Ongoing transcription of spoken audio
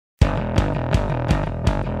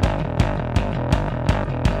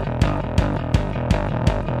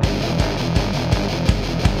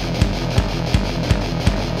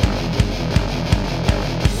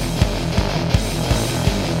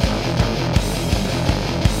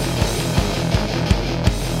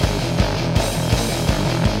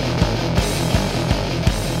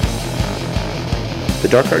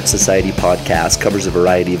Dark Art Society podcast covers a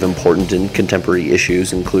variety of important and contemporary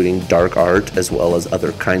issues, including dark art as well as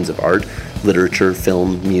other kinds of art, literature,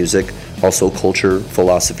 film, music, also culture,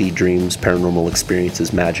 philosophy, dreams, paranormal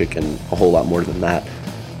experiences, magic, and a whole lot more than that.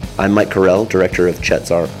 I'm Mike Carell, director of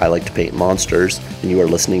Chet's Art I Like to Paint Monsters, and you are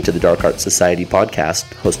listening to the Dark Art Society podcast,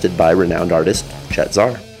 hosted by renowned artist Chet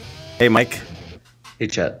Zar. Hey, Mike. Hey,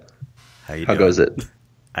 Chet. How doing? Goes it?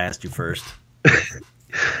 I asked you first.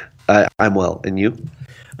 I'm well, and you?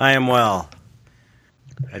 I am well.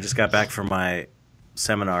 I just got back from my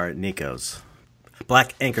seminar at Nico's.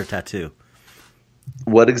 Black anchor tattoo.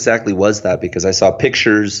 What exactly was that? Because I saw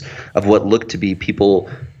pictures of what looked to be people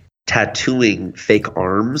tattooing fake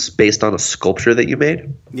arms based on a sculpture that you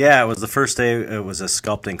made? Yeah, it was the first day. It was a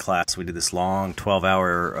sculpting class. We did this long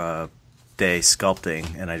 12-hour day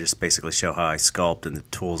sculpting, and I just basically show how I sculpt and the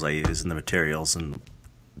tools I use and the materials and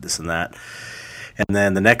this and that. And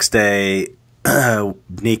then the next day,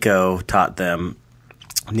 Nico taught them,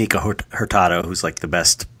 Nico Hurtado, who's like the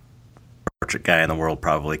best portrait guy in the world,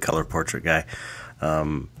 probably color portrait guy.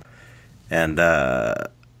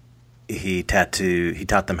 He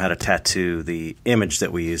taught them how to tattoo the image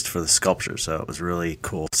that we used for the sculpture. So it was really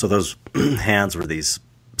cool. So those hands were these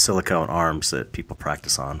silicone arms that people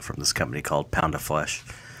practice on from this company called Pound of Flesh.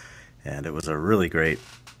 And it was a really great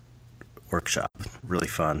workshop, really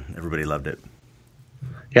fun. Everybody loved it.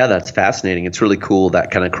 Yeah, that's fascinating. It's really cool, that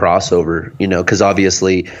kind of crossover, because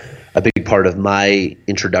obviously a big part of my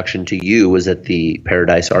introduction to you was at the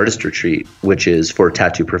Paradise Artist Retreat, which is for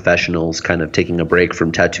tattoo professionals kind of taking a break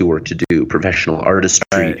from tattoo work to do professional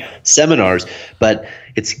artistry seminars. But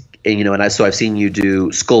it's, and so I've seen you do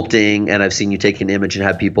sculpting, and I've seen you take an image and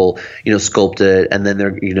have people, sculpt it, and then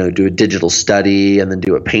they're, do a digital study and then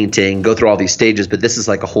do a painting, go through all these stages. But this is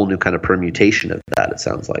like a whole new kind of permutation of that, it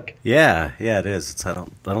sounds like. Yeah, it is. I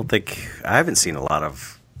haven't seen a lot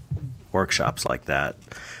of workshops like that.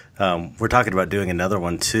 We're talking about doing another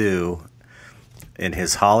one too in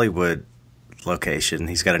his Hollywood location.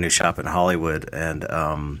 He's got a new shop in Hollywood,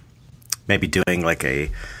 and maybe doing like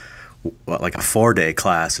a 4-day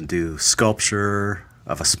class and do sculpture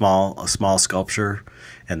of a small sculpture,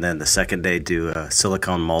 and then the second day do a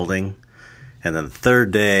silicone molding, and then the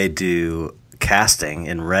third day do casting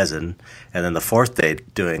in resin, and then the fourth day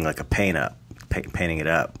doing like a painting it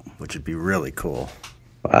up, which would be really cool.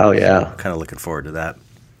 Wow, yeah. Kind of looking forward to that.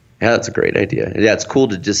 Yeah, that's a great idea. Yeah, it's cool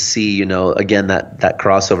to just see, again, that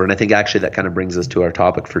crossover. And I think actually that kind of brings us to our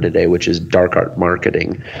topic for today, which is dark art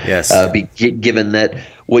marketing. Yes. Given that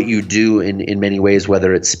what you do in many ways,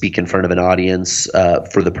 whether it's speak in front of an audience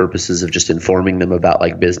for the purposes of just informing them about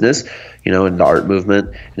like business, and the art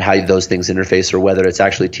movement and how those things interface, or whether it's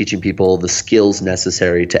actually teaching people the skills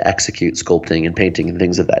necessary to execute sculpting and painting and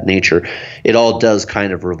things of that nature, it all does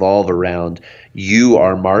kind of revolve around you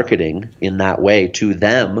are marketing in that way to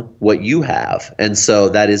them what you have. And so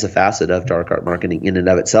that is a facet of dark art marketing in and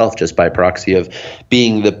of itself, just by proxy of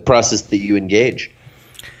being the process that you engage.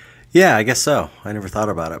 Yeah, I guess so. I never thought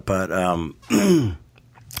about it, but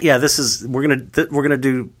yeah,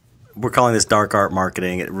 we're calling this dark art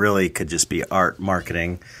marketing. It really could just be art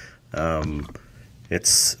marketing.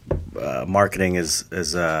 It's marketing is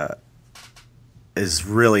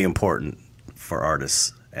really important for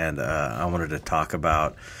artists, and I wanted to talk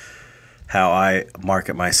about how I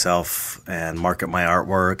market myself and market my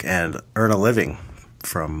artwork and earn a living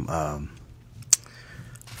from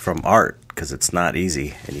art, because it's not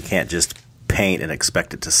easy, and you can't just paint and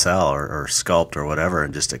expect it to sell, or sculpt or whatever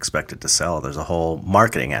and just expect it to sell. There's a whole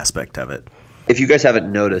marketing aspect of it. If you guys haven't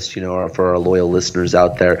noticed, or for our loyal listeners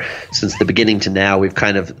out there, since the beginning to now, we've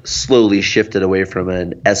kind of slowly shifted away from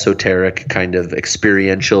an esoteric kind of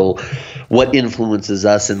experiential, what influences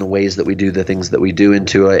us in the ways that we do the things that we do,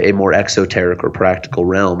 into a more exoteric or practical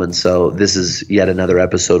realm. And so this is yet another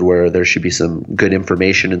episode where there should be some good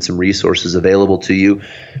information and some resources available to you,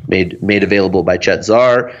 made available by Chet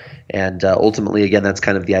Zar. And ultimately, again, that's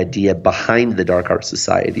kind of the idea behind the Dark Art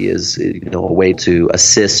Society, is a way to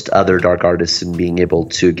assist other dark artists in being able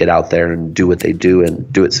to get out there and do what they do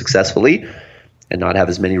and do it successfully, and not have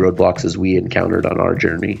as many roadblocks as we encountered on our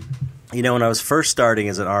journey. When I was first starting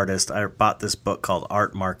as an artist, I bought this book called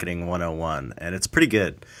Art Marketing 101, and it's pretty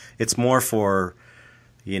good. It's more for,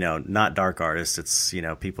 not dark artists. It's,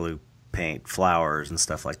 people who paint flowers and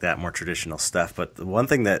stuff like that, more traditional stuff. But the one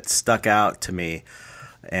thing that stuck out to me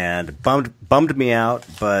and bummed me out,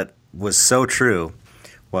 but was so true,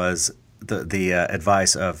 was the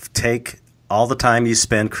advice of take all the time you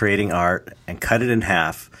spend creating art and cut it in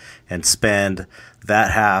half and spend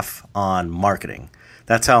that half on marketing.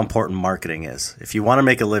 That's how important marketing is. If you want to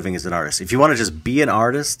make a living as an artist, if you want to just be an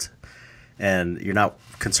artist and you're not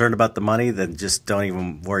concerned about the money, then just don't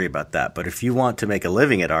even worry about that. But if you want to make a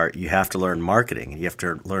living at art, you have to learn marketing, and you have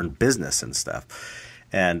to learn business and stuff.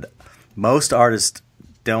 And most artists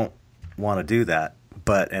don't want to do that,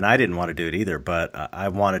 and I didn't want to do it either, but I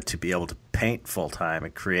wanted to be able to paint full-time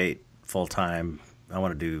and create full-time. I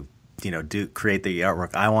want to create the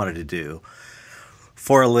artwork I wanted to do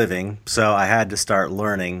for a living. So I had to start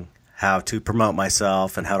learning how to promote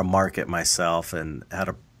myself and how to market myself and how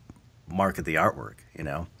to market the artwork,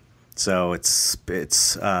 So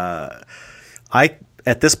I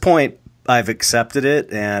at this point I've accepted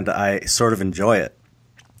it and I sort of enjoy it.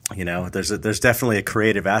 There's definitely a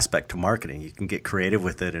creative aspect to marketing. You can get creative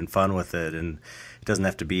with it and fun with it, and it doesn't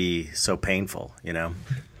have to be so painful,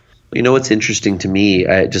 What's interesting to me,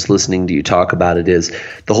 just listening to you talk about it, is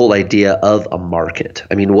the whole idea of a market.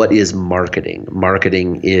 I mean, what is marketing?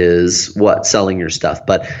 Marketing is selling your stuff.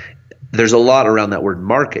 But there's a lot around that word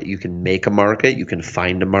market. You can make a market. You can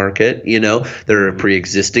find a market. There are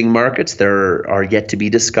pre-existing markets. There are yet to be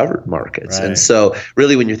discovered markets. Right. And so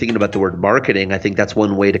really when you're thinking about the word marketing, I think that's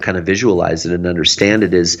one way to kind of visualize it and understand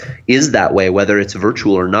it is that way, whether it's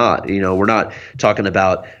virtual or not. We're not talking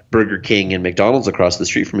about Burger King and McDonald's across the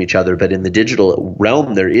street from each other, but in the digital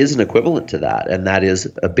realm, there is an equivalent to that. And that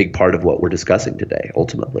is a big part of what we're discussing today,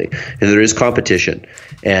 ultimately. And there is competition,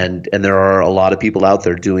 and there are a lot of people out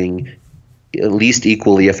there doing at least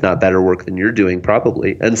equally, if not better work than you're doing,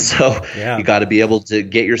 probably. And so You got to be able to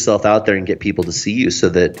get yourself out there and get people to see you, so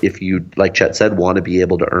that if you, like Chet said, want to be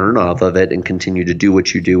able to earn off of it and continue to do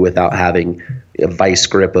what you do without having a vice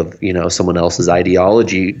grip of, someone else's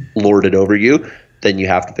ideology lorded over you, then you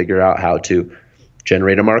have to figure out how to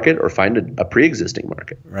generate a market or find a pre-existing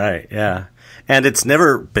market. Right, yeah. And it's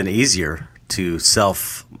never been easier to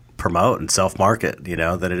self-promote and self-market,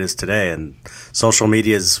 than it is today. And social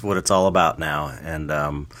media is what it's all about now. And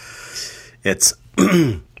it's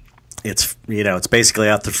it's basically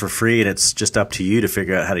out there for free, and it's just up to you to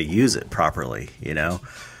figure out how to use it properly,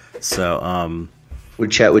 So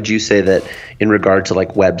Chet, would you say that in regard to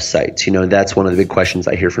like websites, that's one of the big questions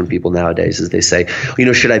I hear from people nowadays is they say,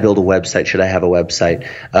 should I build a website? Should I have a website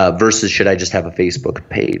versus should I just have a Facebook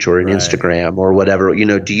page or an Instagram or whatever?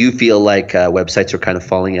 Do you feel like websites are kind of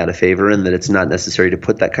falling out of favor and that it's not necessary to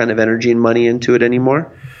put that kind of energy and money into it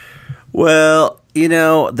anymore? Well,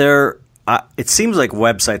 it seems like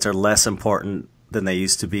websites are less important than they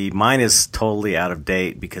used to be. Mine is totally out of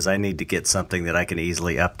date because I need to get something that I can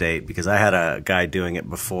easily update, because I had a guy doing it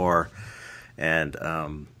before, and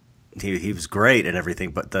he was great and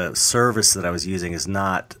everything, but the service that I was using is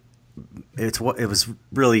not. It was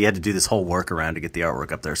really, you had to do this whole workaround to get the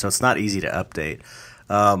artwork up there, so it's not easy to update.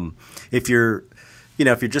 If you're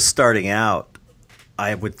just starting out,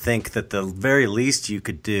 I would think that the very least you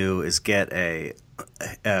could do is get a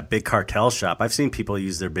big cartel shop. I've seen people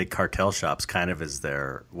use their big cartel shops kind of as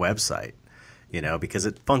their website, because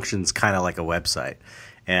it functions kind of like a website.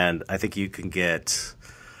 And I think you can get,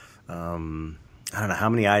 I don't know, how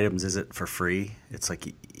many items is it for free? It's like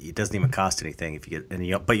it doesn't even cost anything if you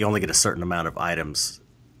get, but you only get a certain amount of items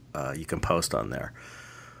you can post on there.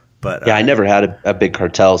 But I never had a big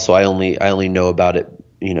cartel, so I only know about it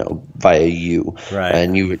via you. Right.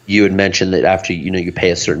 And you had mentioned that after, you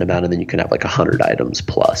pay a certain amount and then you can have like 100 items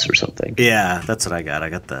plus or something. Yeah, that's what I got.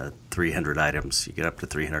 I got the 300 items. You get up to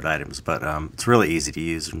 300 items, but it's really easy to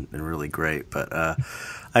use and really great. But I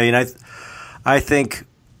think,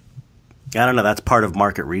 I don't know, that's part of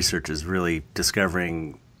market research, is really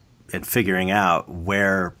discovering and figuring out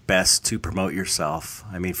where best to promote yourself.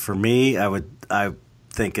 I mean, for me, I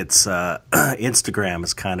think it's Instagram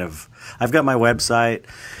is kind of, I've got my website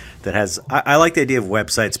that has, I like the idea of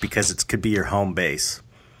websites because it could be your home base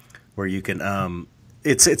where you can,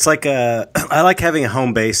 it's like I like having a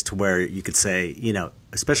home base to where you could say,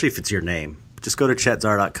 especially if it's your name, just go to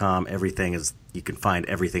chetzar.com. Everything is, you can find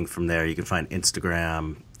everything from there. You can find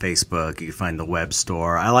Instagram, Facebook, you can find the web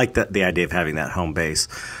store. I like the idea of having that home base,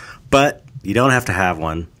 but you don't have to have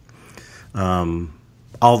one.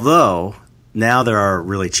 Although now there are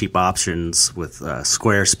really cheap options with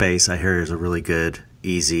Squarespace. I hear is a really good,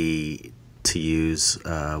 easy to use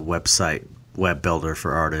website web builder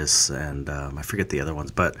for artists, and I forget the other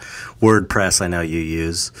ones, but WordPress I know you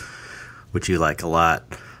use, which you like a lot.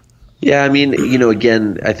 Yeah, I mean,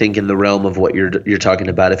 again, I think in the realm of what you're talking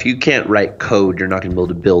about, if you can't write code, you're not going to be able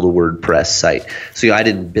to build a WordPress site. So I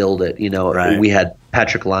didn't build it. Right. We had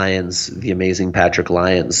Patrick Lyons, the amazing Patrick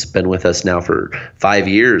Lyons, been with us now for 5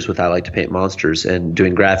 years with I Like to Paint Monsters, and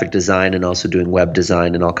doing graphic design and also doing web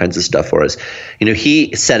design and all kinds of stuff for us.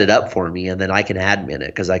 He set it up for me, and then I can admin it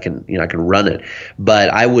because I can run it, but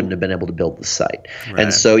I wouldn't have been able to build the site. Right.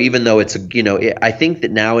 And so even though it's I think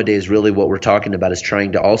that nowadays really what we're talking about is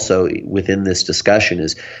trying to also within this discussion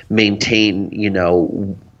is maintain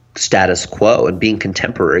status quo and being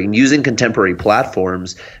contemporary and using contemporary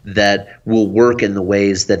platforms that will work in the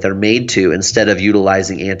ways that they're made to, instead of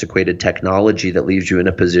utilizing antiquated technology that leaves you in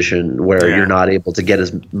a position where you're not able to get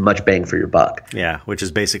as much bang for your buck. Yeah, which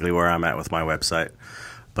is basically where I'm at with my website.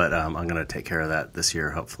 But I'm going to take care of that this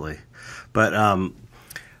year, hopefully. But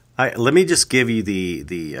let me just give you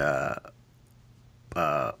the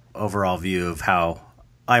overall view of how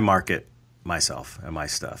I market myself and my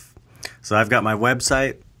stuff. So I've got my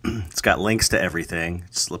website. It's got links to everything.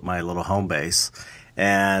 It's my little home base.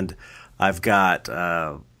 And I've got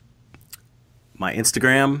my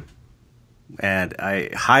Instagram. And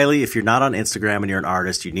if you're not on Instagram and you're an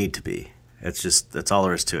artist, you need to be. That's all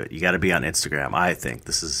there is to it. You got to be on Instagram, I think.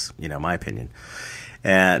 This is, my opinion.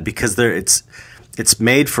 And because it's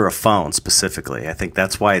made for a phone specifically. I think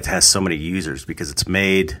that's why it has so many users, because it's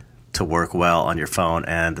made to work well on your phone.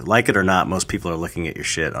 And like it or not, most people are looking at your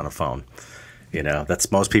shit on a phone.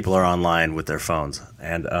 Most people are online with their phones.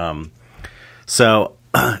 And so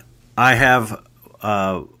I have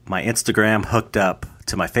my Instagram hooked up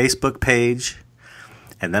to my Facebook page,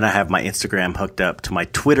 and then I have my Instagram hooked up to my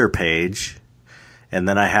Twitter page, and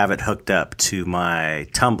then I have it hooked up to my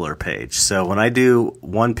Tumblr page. So when I do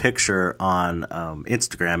one picture on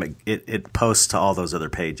Instagram, it posts to all those other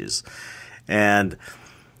pages. And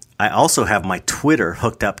I also have my Twitter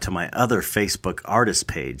hooked up to my other Facebook artist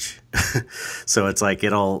page. So it's like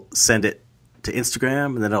it'll send it to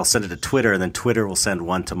Instagram, and then it'll send it to Twitter, and then Twitter will send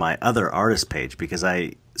one to my other artist page, because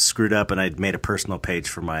I screwed up and I made a personal page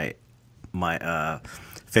for my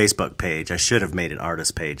Facebook page. I should have made an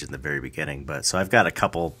artist page in the very beginning, but so I've got a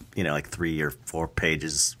couple, like 3 or 4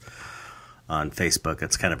 pages on Facebook.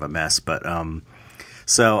 It's kind of a mess, but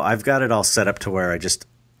so I've got it all set up to where I just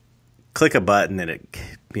click a button and it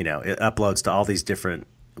uploads to all these different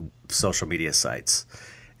social media sites.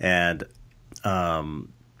 And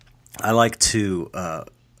I like to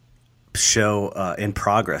show in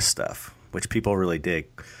progress stuff, which people really dig.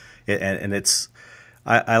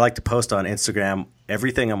 I like to post on Instagram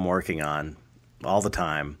everything I'm working on all the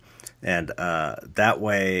time. And that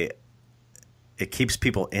way it keeps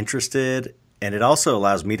people interested, and it also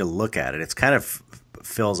allows me to look at it. It's kind of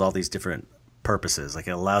fills all these different purposes. Like,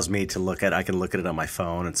 it allows me to I can look at it on my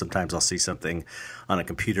phone, and sometimes I'll see something on a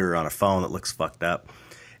computer or on a phone that looks fucked up,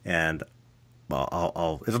 and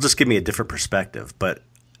it'll just give me a different perspective. But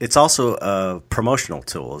it's also a promotional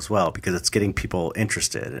tool as well, because it's getting people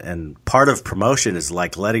interested. And part of promotion is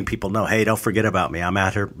like letting people know, hey, don't forget about me. I'm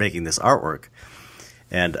out here making this artwork.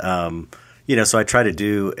 And, so I try to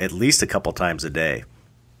do at least a couple times a day.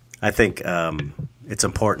 I think it's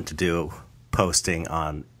important to do posting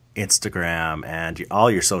on Instagram and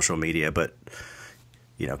all your social media, but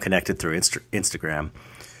connected through Instagram,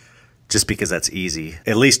 just because that's easy.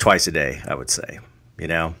 At least twice a day, I would say.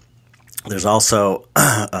 There's also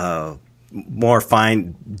more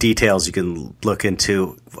fine details you can look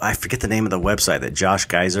into. I forget the name of the website that Josh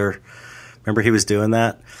Geyser. Remember he was doing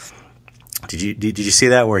that? Did you see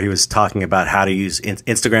that, where he was talking about how to use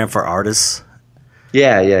Instagram for artists?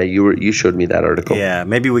 Yeah, you showed me that article. Yeah,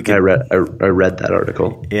 maybe we could. I read that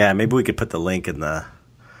article. Yeah, maybe we could put the link in the.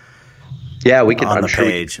 Yeah, we could on the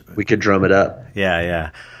page. We could drum it up.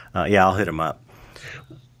 Yeah. I'll hit him up.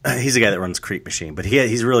 He's the guy that runs Creep Machine, but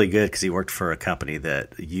he's really good because he worked for a company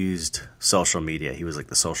that used social media. He was like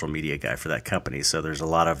the social media guy for that company. So there's a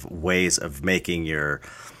lot of ways of making your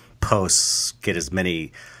posts get as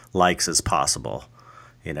many likes as possible,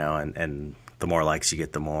 and the more likes you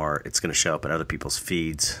get, the more it's going to show up in other people's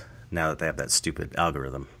feeds now that they have that stupid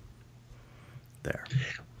algorithm there.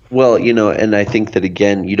 Well, and I think that,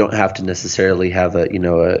 again, you don't have to necessarily have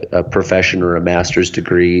a profession or a master's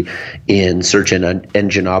degree in search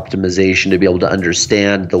engine optimization to be able to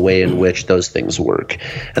understand the way in which those things work.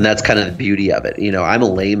 And that's kind of the beauty of it. I'm a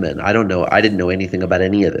layman. I didn't know anything about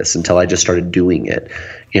any of this until I just started doing it.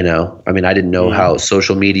 I didn't know how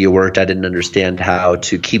social media worked. I didn't understand how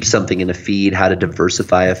to keep something in a feed, how to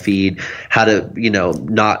diversify a feed, how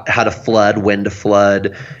to, how to flood, when to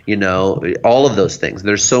flood, all of those things.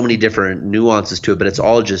 There's so so many different nuances to it, but it's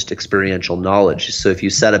all just experiential knowledge. So if you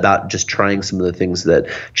set about just trying some of the things that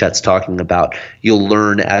Chet's talking about, you'll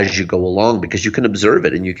learn as you go along, because you can observe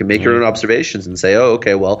it and you can make your own observations and say, oh,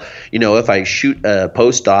 okay, well, if I shoot a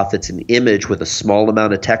post off that's an image with a small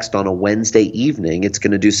amount of text on a Wednesday evening, it's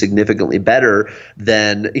going to do significantly better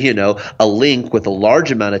than, a link with a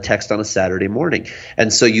large amount of text on a Saturday morning.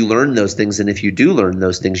 And so you learn those things. And if you do learn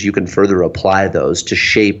those things, you can further apply those to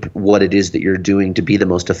shape what it is that you're doing to be the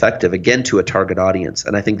most effective, again, to a target audience.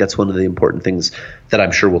 And I think that's one of the important things that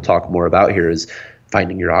I'm sure we'll talk more about here is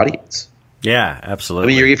finding your audience. Yeah,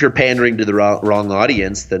 absolutely. I mean, if you're pandering to the wrong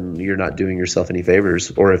audience, then you're not doing yourself any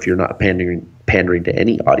favors, or if you're not pandering to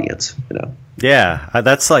any audience, Yeah,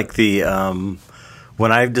 that's like the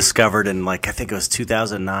when I've discovered in I think it was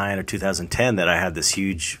 2009 or 2010 that I had this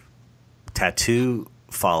huge tattoo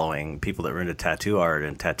following, people that were into tattoo art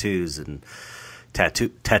and tattoos, and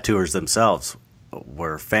tattooers themselves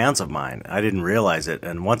were fans of mine. I didn't realize it,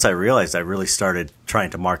 and once I realized, I really started trying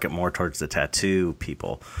to market more towards the tattoo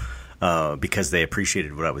people because they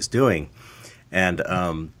appreciated what I was doing. And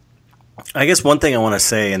I guess one thing I want to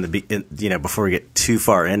say before we get too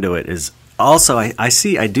far into it is also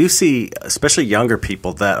I do see especially younger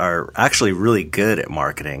people that are actually really good at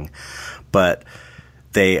marketing, but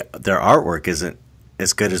their artwork isn't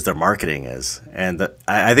as good as their marketing is. And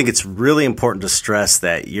I think it's really important to stress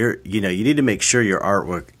that you need to make sure your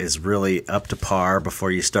artwork is really up to par before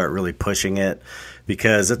you start really pushing it,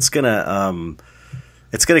 because it's gonna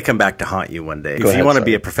come back to haunt you one day. If you want to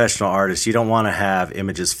be a professional artist, you don't want to have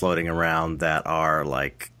images floating around that are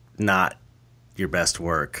not your best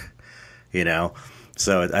work,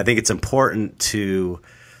 So I think it's important to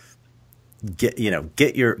get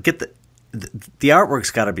the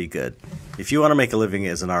artwork's got to be good. If you want to make a living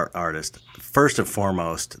as an artist, first and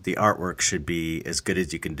foremost, the artwork should be as good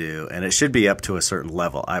as you can do, and it should be up to a certain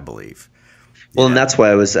level, I believe. Well, and that's why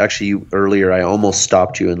I was actually earlier, I almost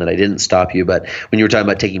stopped you and then I didn't stop you. But when you were talking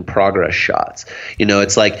about taking progress shots,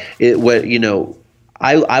 it's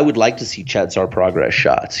I would like to see Chet's our progress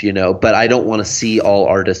shots, but I don't want to see all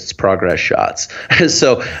artists' progress shots.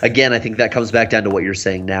 So again, I think that comes back down to what you're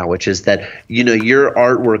saying now, which is that, your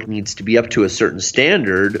artwork needs to be up to a certain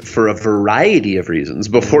standard for a variety of reasons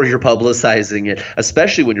before you're publicizing it,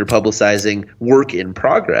 especially when you're publicizing work in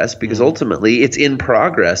progress, because ultimately it's in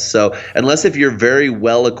progress. So unless if you're very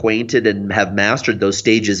well acquainted and have mastered those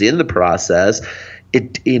stages in the process,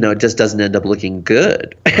 it just doesn't end up looking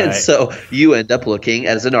good. Right. And so you end up looking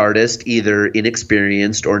as an artist either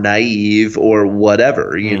inexperienced or naive or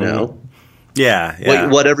whatever, Yeah.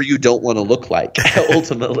 Whatever you don't want to look like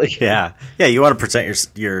ultimately. Yeah. You want to present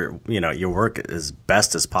your work as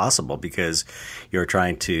best as possible because you're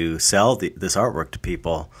trying to sell this artwork to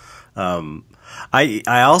people. I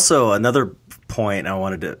also, another point I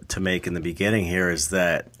wanted to make in the beginning here is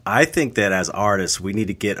that I think that as artists, we need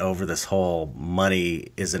to get over this whole money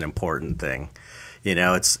is an important thing.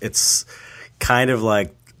 It's kind of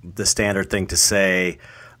like the standard thing to say,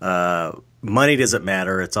 money doesn't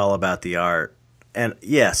matter. It's all about the art. And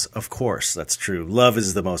yes, of course, that's true. Love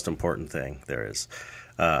is the most important thing there is.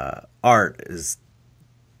 Art is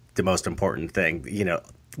the most important thing.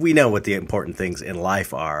 We know what the important things in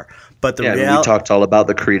life are, but we talked all about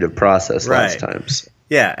the creative process last time. So.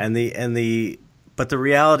 Yeah, but the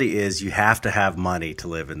reality is you have to have money to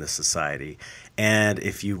live in this society, and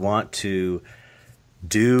if you want to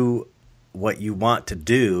do what you want to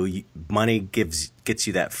do, money gets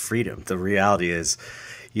you that freedom. The reality is,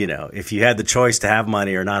 if you had the choice to have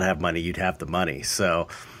money or not have money, you'd have the money. So,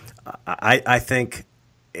 I think.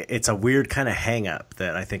 It's a weird kind of hang up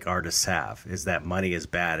that I think artists have, is that money is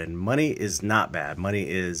bad, and money is not bad. Money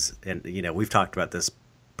is, and we've talked about this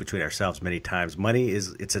between ourselves many times.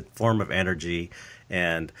 It's a form of energy,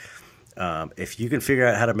 and if you can figure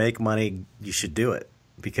out how to make money, you should do it,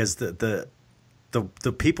 because the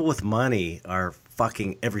people with money are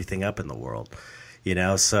fucking everything up in the world,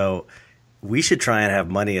 so we should try and have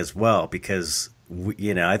money as well, because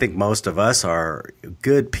I think most of us are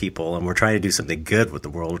good people, and we're trying to do something good with the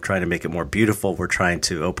world. We're trying to make it more beautiful. We're trying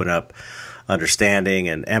to open up understanding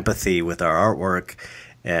and empathy with our artwork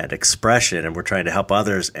and expression, and we're trying to help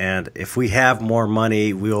others. And if we have more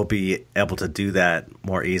money, we'll be able to do that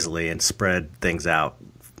more easily and spread things out,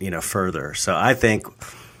 further. So I think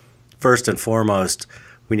first and foremost,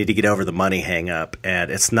 we need to get over the money hang up,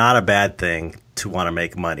 and it's not a bad thing to want to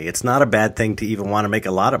make money. It's not a bad thing to even want to make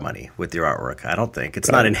a lot of money with your artwork. I don't think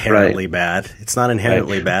it's not inherently bad. It's not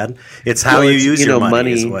inherently bad. It's how you use your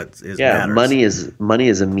money is what matters. Money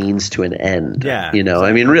is a means to an end. Yeah, exactly.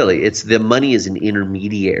 I mean, really, it's the money is an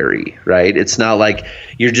intermediary, right? It's not like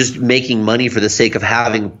you're just making money for the sake of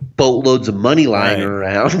having boatloads of money lying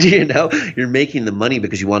around. You're making the money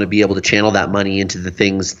because you want to be able to channel that money into the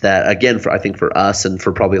things that, again, I think for us and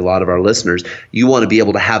for probably a lot of our listeners, you want to be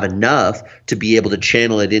able to have enough to be able to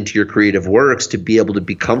channel it into your creative works, to be able to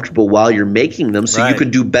be comfortable while you're making them so you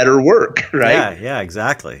can do better work, right? Yeah,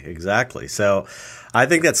 exactly. So I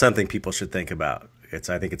think that's something people should think about.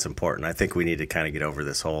 I think it's important. I think we need to kind of get over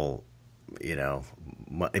this whole,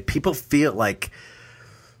 people feel like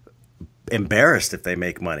embarrassed if they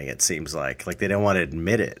make money, it seems like they don't want to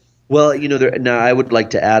admit it. Well, now I would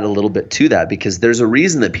like to add a little bit to that, because there's a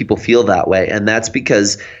reason that people feel that way, and that's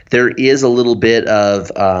because there is a little bit of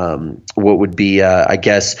what would be, I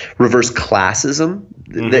guess, reverse classism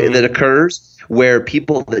that occurs, where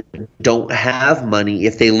people that don't have money,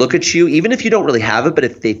 if they look at you, even if you don't really have it, but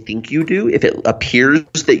if they think you do, if it appears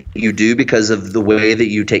that you do because of the way that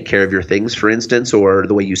you take care of your things, for instance, or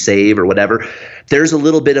the way you save or whatever, there's a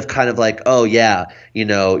little bit of kind of like, oh yeah,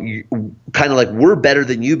 kind of like we're better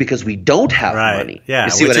than you because we don't have money. Yeah,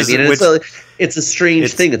 you see what I mean? It's a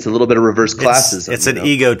strange thing. It's a little bit of reverse classism. It's an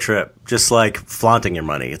ego trip, just like flaunting your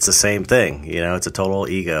money. It's the same thing. It's a total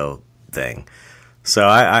ego thing. So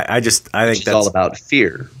I think that's all about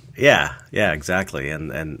fear. Yeah, exactly.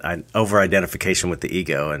 And over identification with the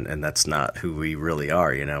ego, and that's not who we really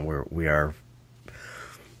are. We are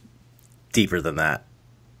deeper than that.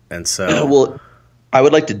 And so, well, I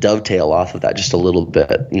would like to dovetail off of that just a little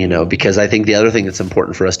bit, because I think the other thing that's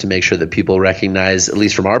important for us to make sure that people recognize, at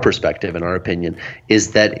least from our perspective and our opinion,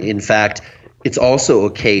 is that in fact, it's also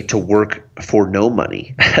okay to work for no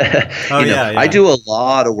money. I do a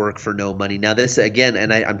lot of work for no money. Now this again,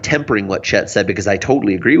 and I'm tempering what Chet said because I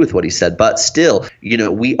totally agree with what he said, but still,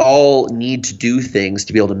 we all need to do things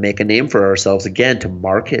to be able to make a name for ourselves, again, to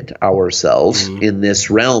market ourselves in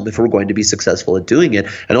this realm if we're going to be successful at doing it.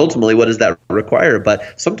 And ultimately, what does that require?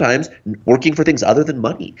 But sometimes working for things other than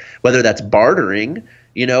money, whether that's bartering,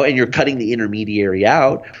 and you're cutting the intermediary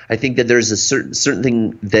out. I think that there's a certain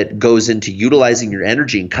thing that goes into utilizing your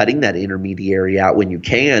energy and cutting that intermediary out when you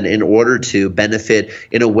can, in order to benefit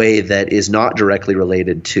in a way that is not directly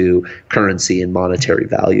related to currency and monetary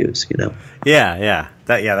values. Yeah.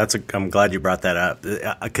 I'm glad you brought that up,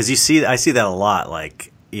 because I see that a lot.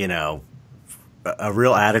 Like, a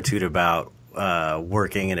real attitude about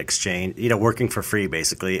working in exchange. Working for free,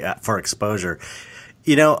 basically for exposure.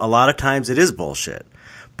 A lot of times it is bullshit.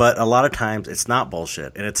 But a lot of times it's not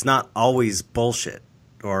bullshit, and it's not always bullshit,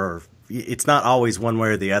 or it's not always one way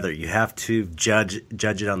or the other. You have to judge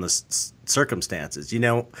it on the circumstances,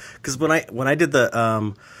 because when I did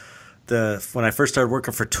when I first started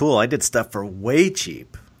working for Tool, I did stuff for way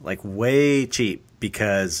cheap,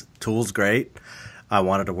 because Tool's great. I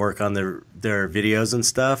wanted to work on their videos and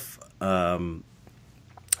stuff. Adam's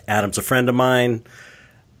a friend of mine,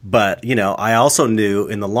 but I also knew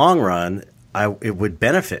in the long run it would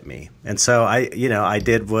benefit me, and so I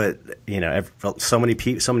did what so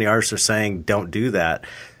many artists are saying, don't do that.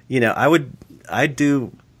 I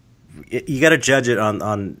do. You got to judge it on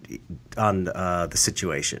the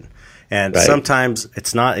situation, and sometimes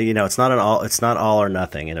it's not it's not all or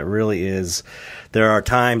nothing, and it really is. There are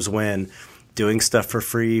times when doing stuff for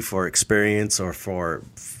free, for experience, or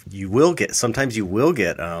sometimes you will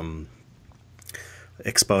get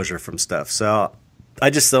exposure from stuff. So I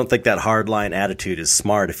just don't think that hardline attitude is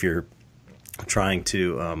smart if you're trying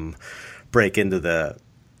to break into the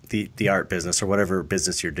art business or whatever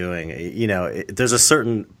business you're doing. There's a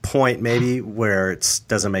certain point maybe where it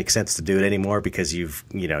doesn't make sense to do it anymore because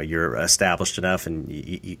you're established enough, and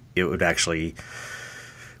it would actually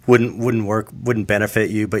wouldn't work, wouldn't benefit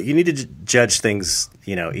you. But you need to judge things,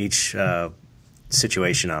 each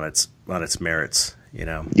situation on its merits.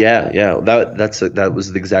 Yeah. That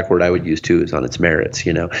was the exact word I would use too, is on its merits.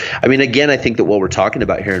 I mean, again, I think that what we're talking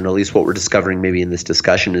about here, and at least what we're discovering maybe in this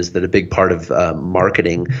discussion, is that a big part of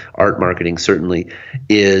art marketing certainly,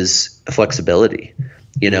 is flexibility.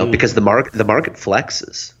 Because the market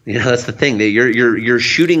flexes. That's the thing, that you're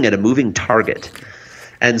shooting at a moving target.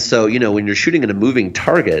 And so, when you're shooting at a moving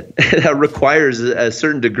target, that requires a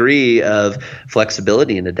certain degree of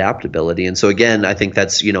flexibility and adaptability. And so, again, I think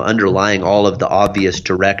that's, underlying all of the obvious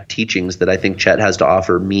direct teachings that I think Chet has to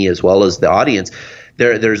offer me as well as the audience.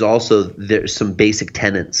 There's some basic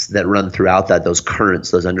tenets that run throughout those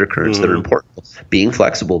currents, those undercurrents that are important. Being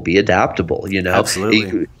flexible, be adaptable,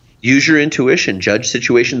 Absolutely. Use your intuition. Judge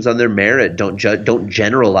situations on their merit. Don't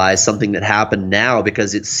generalize something that happened now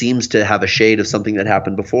because it seems to have a shade of something that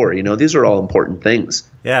happened before. These are all important things.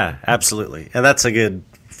 Yeah, absolutely. And that's a good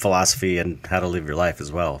philosophy and how to live your life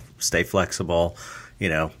as well. Stay flexible,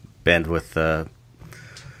 bend with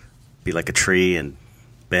be like a tree and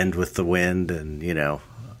bend with the wind. And,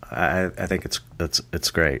 I think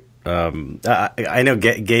it's great. I know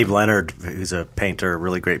Gabe Leonard, who's a painter, a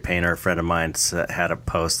really great painter, a friend of mine, had a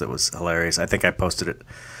post that was hilarious. I think I posted it.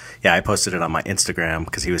 Yeah, I posted it on my Instagram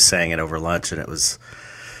because he was saying it over lunch, and it was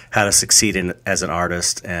how to succeed as an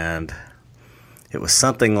artist. And it was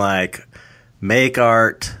something like make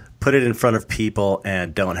art, put it in front of people,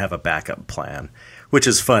 and don't have a backup plan, which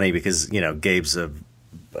is funny because, Gabe's a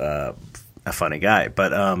funny guy.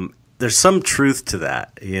 But there's some truth to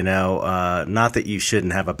that, not that you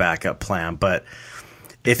shouldn't have a backup plan, but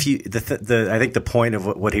if you, I think the point of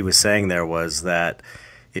what he was saying there was that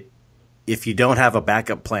if you don't have a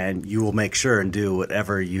backup plan, you will make sure and do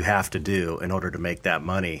whatever you have to do in order to make that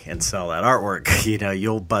money and sell that artwork.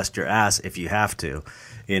 You'll bust your ass if you have to,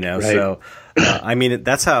 Right. So,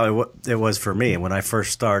 that's how it was for me. When I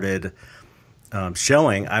first started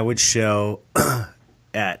showing, I would show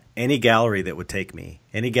at any gallery that would take me,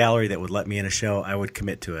 any gallery that would let me in a show, I would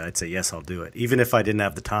commit to it. I'd say, yes, I'll do it. Even if I didn't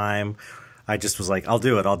have the time, I just was like, I'll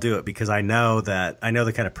do it because I know the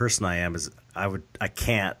kind of person I am is I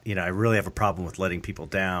can't, I really have a problem with letting people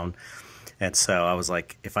down. And so I was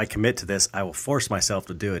like, if I commit to this, I will force myself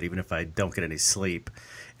to do it, even if I don't get any sleep.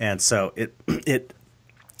 And so it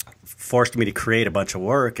forced me to create a bunch of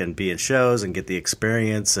work and be in shows and get the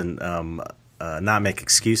experience and, not make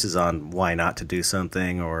excuses on why not to do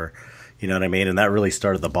something, or you know what I mean? And that really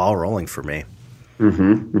started the ball rolling for me.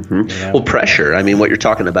 Mm-hmm, mm-hmm. Well, pressure. What you're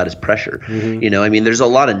talking about is pressure. Mm-hmm. There's a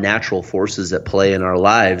lot of natural forces at play in our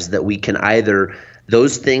lives that we can either –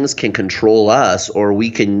 those things can control us, or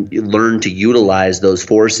we can learn to utilize those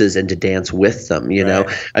forces and to dance with them, know?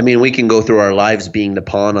 We can go through our lives being the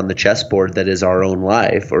pawn on the chessboard that is our own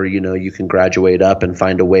life, or, you can graduate up and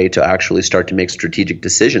find a way to actually start to make strategic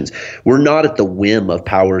decisions. We're not at the whim of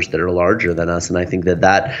powers that are larger than us, and I think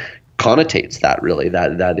that connotates that really,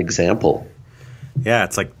 that example. Yeah,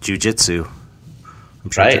 it's like jujitsu. I'm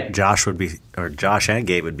sure Josh and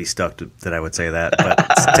Gabe would be stoked that I would say that, but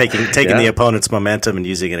it's taking the opponent's momentum and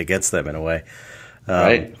using it against them in a way.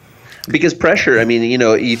 Right. Because pressure,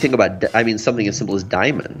 you think about, something as simple as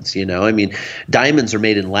diamonds, diamonds are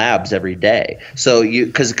made in labs every day. So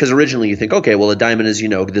because originally you think, okay, well, a diamond is,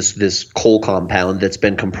 this coal compound that's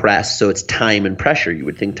been compressed. So it's time and pressure. You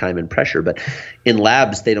would think time and pressure, but in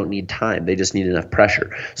labs, they don't need time. They just need enough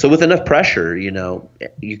pressure. So with enough pressure,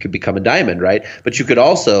 you could become a diamond, right? But you could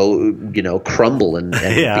also, crumble and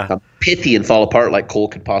become pithy and fall apart like coal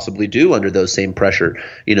could possibly do under those same pressure,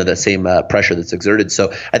 that same pressure that's exerted.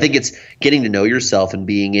 So I think it's getting to know yourself and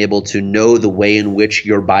being able to know the way in which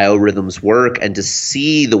your biorhythms work and to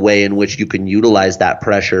see the way in which you can utilize that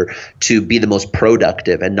pressure to be the most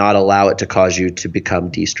productive and not allow it to cause you to become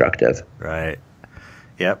destructive. Right.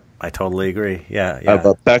 Yep. I totally agree. Yeah.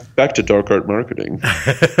 But back to dark art marketing.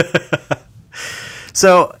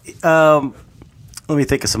 So, let me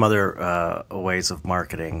think of some other ways of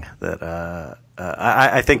marketing that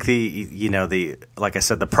I think like I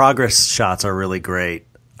said, the progress shots are really great.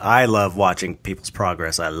 I love watching people's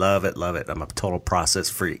progress. I love it. I'm a total process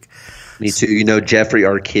freak. Me too. Jeffrey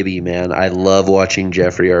R. Kibbe, man. I love watching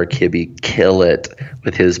Jeffrey R. Kibbe kill it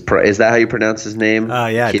with his is that how you pronounce his name?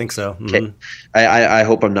 Yeah, I think so. Mm-hmm. I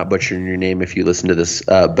hope I'm not butchering your name if you listen to this.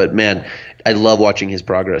 But, man, I love watching his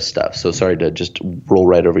progress stuff. So sorry to just roll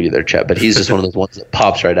right over you there, Chet. But he's just one of those ones that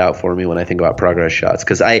pops right out for me when I think about progress shots.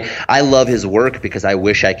 Because I love his work because I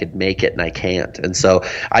wish I could make it and I can't. And so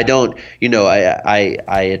I don't –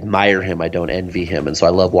 I admire him. I don't envy him. And so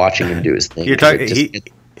I love watching him do his thing. You're talking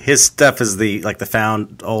his stuff is the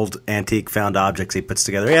old antique found objects he puts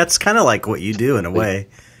together. Yeah, it's kind of like what you do in a way.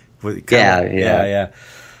 Yeah.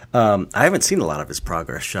 I haven't seen a lot of his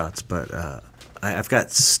progress shots, but I've got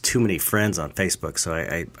too many friends on Facebook, so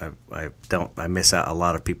I miss out a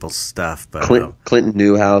lot of people's stuff. But Clinton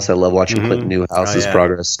Newhouse, I love watching Clinton Newhouse's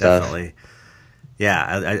progress stuff. Definitely.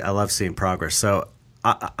 Yeah, I love seeing progress. So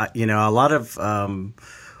a lot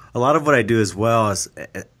of what I do as well as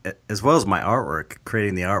my artwork,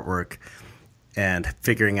 creating the artwork and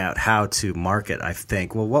figuring out how to market. I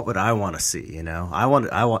think, well, what would I want to see? I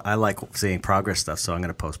like seeing progress stuff, so I'm going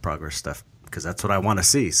to post progress stuff because that's what I want to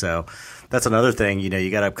see. So that's another thing.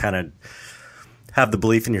 You got to kind of have the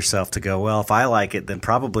belief in yourself to go, well, if I like it, then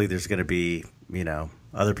probably there's going to be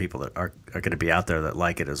other people that are going to be out there that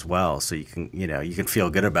like it as well. So you can feel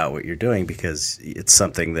good about what you're doing because it's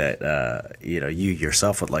something that, you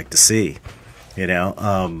yourself would like to see,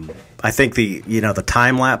 I think the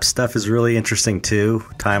time lapse stuff is really interesting too.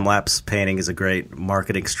 Time lapse painting is a great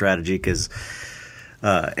marketing strategy because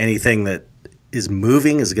anything that is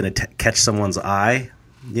moving is going to catch someone's eye,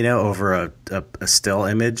 over a still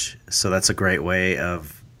image. So that's a great way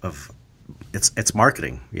of it's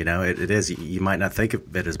marketing. It is. You might not think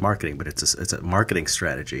of it as marketing, but it's a marketing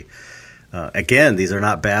strategy. Again, these are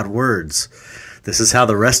not bad words. This is how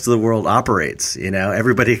the rest of the world operates.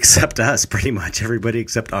 Everybody except us, pretty much everybody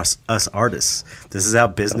except us artists. This is how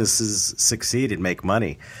businesses succeed and make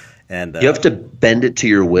money. And you have to bend it to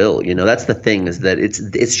your will. That's the thing, is that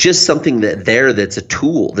it's just something that's a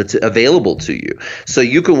tool that's available to you. So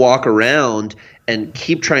you can walk around and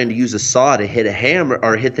keep trying to use a saw to hit a hammer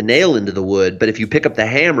or hit the nail into the wood. But if you pick up the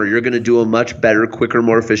hammer, you're going to do a much better, quicker,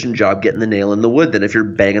 more efficient job getting the nail in the wood than if you're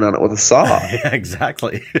banging on it with a saw. Yeah,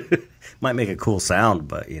 exactly. Might make a cool sound,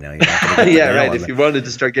 but you're not yeah, right. If you wanted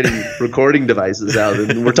to start getting recording devices out,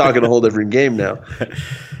 then we're talking a whole different game now.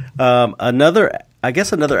 Another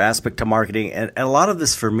aspect to marketing, and a lot of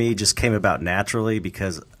this for me just came about naturally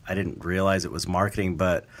because I didn't realize it was marketing,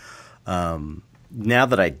 but now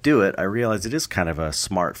that I do it, I realize it is kind of a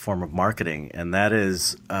smart form of marketing, and that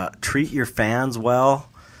is treat your fans well,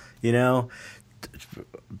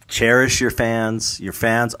 cherish your fans. Your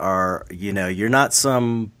fans are, you're not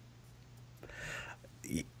some...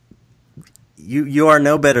 You are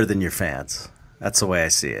no better than your fans. That's the way I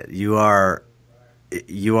see it. You are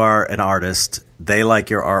an artist. They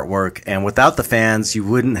like your artwork, and without the fans, you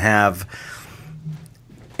wouldn't have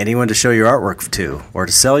anyone to show your artwork to or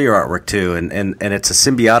to sell your artwork to, and it's a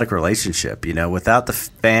symbiotic relationship. Without the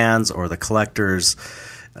fans or the collectors,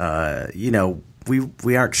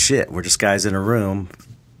 we aren't shit. We're just guys in a room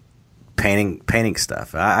painting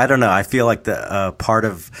stuff. I don't know. I feel like the part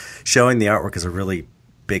of showing the artwork is a really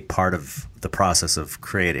big part of the process of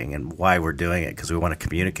creating and why we're doing it, because we want to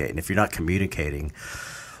communicate. And if you're not communicating,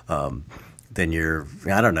 then you're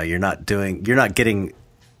not getting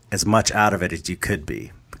as much out of it as you could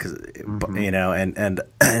be, because and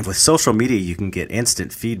with social media you can get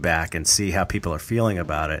instant feedback and see how people are feeling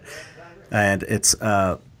about it, and it's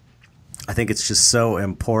I think it's just so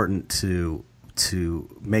important to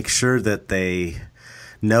make sure that they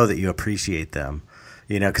know that you appreciate them.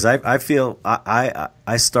 Because I feel I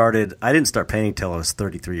didn't start painting till I was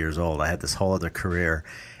 33 years old. I had this whole other career,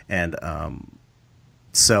 and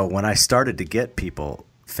so when I started to get people,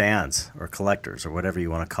 fans or collectors or whatever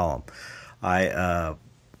you want to call them, I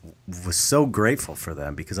was so grateful for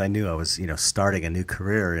them because I knew I was starting a new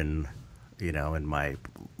career in my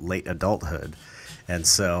late adulthood, and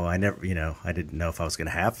so I never I didn't know if I was going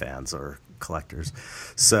to have fans or collectors.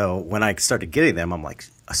 So when I started getting them, I'm like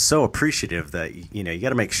so appreciative that you got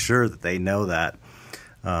to make sure that they know that,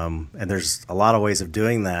 and there's a lot of ways of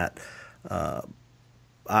doing that.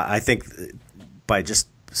 I think by just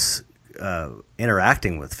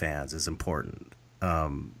interacting with fans is important. I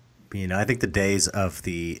think the days of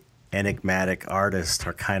the enigmatic artist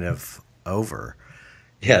are kind of over.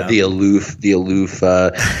 Yeah, the aloof,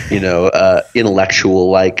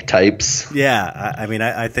 intellectual like types. Yeah,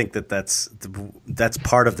 I think that's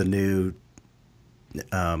part of the new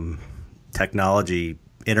technology,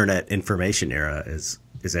 internet information era is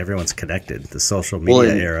everyone's connected. The social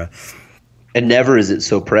media era. And never is it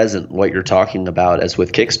so present what you're talking about as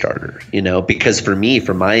with Kickstarter, because for me,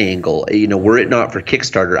 from my angle, were it not for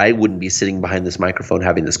Kickstarter, I wouldn't be sitting behind this microphone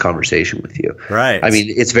having this conversation with you. Right.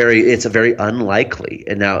 It's a very unlikely.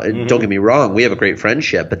 And now, Don't get me wrong, we have a great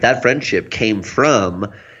friendship, but that friendship came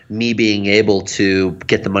from me being able to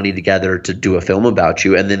get the money together to do a film about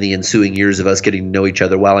you, and then the ensuing years of us getting to know each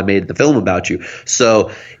other while I made the film about you.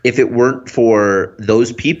 So if it weren't for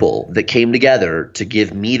those people that came together to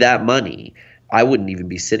give me that money, I wouldn't even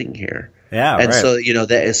be sitting here. Yeah, and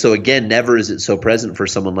right. So again, never is it so present for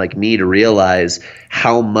someone like me to realize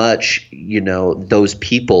how much those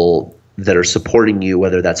people that are supporting you,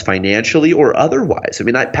 whether that's financially or otherwise.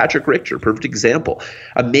 Patrick Richter, perfect example.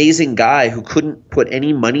 Amazing guy who couldn't put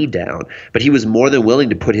any money down, but he was more than willing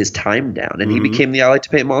to put his time down, and he became the I Like to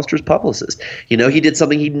Paint Monsters publicist. He did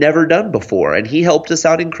something he'd never done before, and he helped us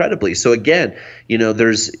out incredibly. So again,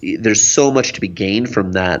 there's so much to be gained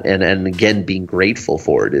from that, and again, being grateful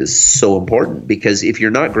for it is so important, because if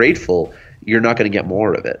you're not grateful, you're not going to get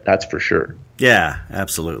more of it. That's for sure. Yeah,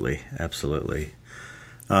 absolutely.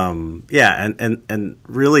 And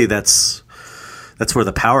really that's where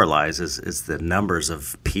the power lies is the numbers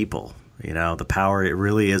of people. The power, it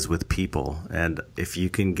really is with people. And if you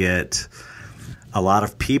can get a lot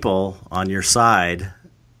of people on your side,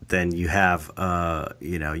 then you have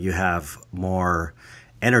you have more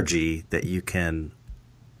energy that you can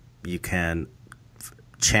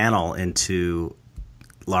channel into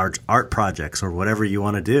large art projects or whatever you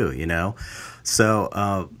want to do, So,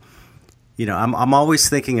 I'm always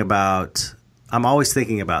thinking about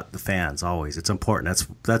the fans. Always, it's important.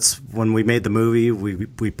 That's when we made the movie.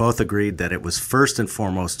 We both agreed that it was first and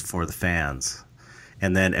foremost for the fans,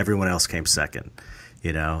 and then everyone else came second.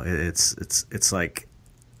 It's like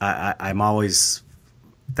I'm always.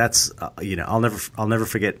 That's I'll never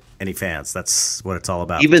forget any fans. That's what it's all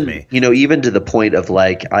about to me. Even to the point of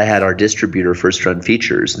like I had our distributor First Run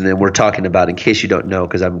Features, and then we're talking about, in case you don't know,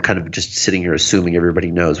 because I'm kind of just sitting here assuming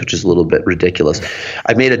everybody knows, which is a little bit ridiculous.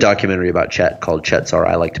 I made a documentary about Chet called Chet's Our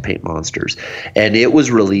I Like to Paint Monsters, and it was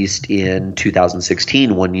released in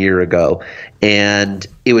 2016, 1 year ago, and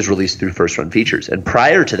it was released through First Run Features. And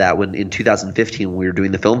prior to that, when in 2015 when we were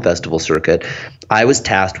doing the film festival circuit, I was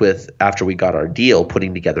tasked with, after we got our deal,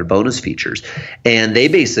 putting together bonus features, and they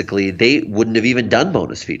wouldn't have even done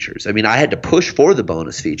bonus features. I mean, I had to push for the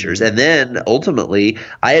bonus features, and then ultimately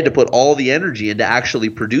I had to put all the energy into actually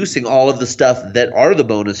producing all of the stuff that are the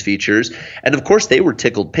bonus features. And of course they were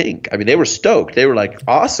tickled pink. I mean, they were stoked. They were like,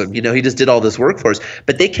 awesome, he just did all this work for us.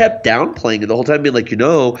 But they kept downplaying it the whole time, being like,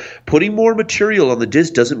 putting more material on the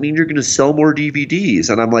disc doesn't mean you're going to sell more DVDs.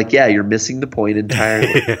 And I'm like, yeah, you're missing the point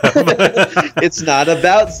entirely. It's not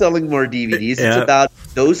about selling more DVDs. It's about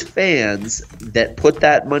those fans that put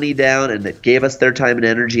that money down and that gave us their time and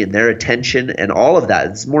energy and their attention and all of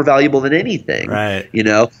that. It's more valuable than anything. Right.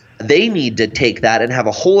 They need to take that and have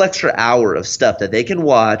a whole extra hour of stuff that they can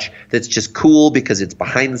watch that's just cool because it's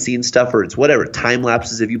behind the scenes stuff, or it's whatever, time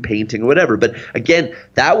lapses of you painting or whatever. But again,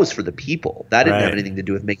 that was for the people. That didn't have anything to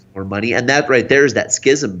do with making more money. And that right there is that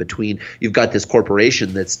schism between, you've got this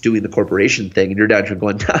corporation that's doing the corporation thing and you're down here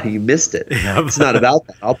going, no, you missed it. Yep. It's not about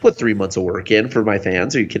that. I'll put 3 months of work in for my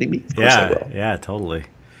fans. Are you kidding me? Of course I will. Yeah, totally.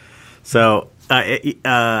 So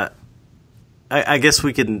I guess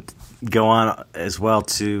we can go on as well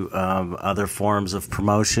to other forms of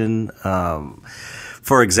promotion.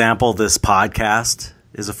 For example, this podcast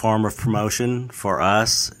is a form of promotion for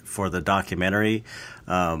us, for the documentary.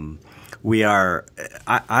 I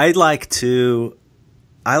like to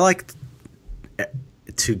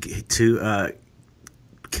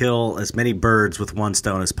kill as many birds with one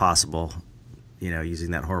stone as possible, using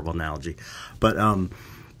that horrible analogy. But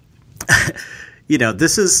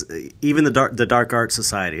this is even the Dark Art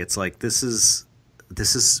Society. It's like this is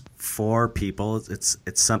for people. It's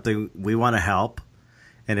something we want to help,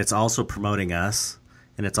 and it's also promoting us,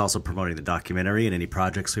 and it's also promoting the documentary and any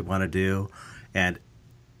projects we want to do,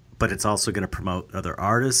 but it's also going to promote other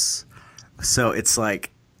artists. So it's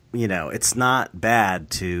like, it's not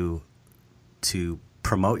bad to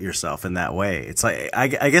promote yourself in that way. It's like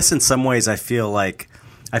I guess in some ways I feel a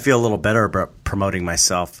little better about promoting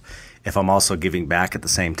myself if I'm also giving back at the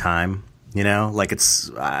same time,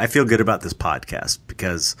 I feel good about this podcast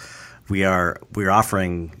because we're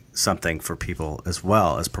offering something for people as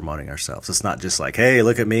well as promoting ourselves. It's not just like, hey,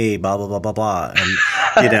 look at me, blah blah blah blah blah, and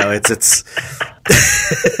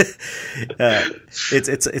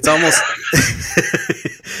it's almost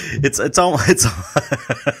it's almost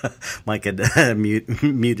Mike had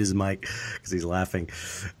mute his mic because he's laughing,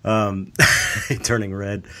 turning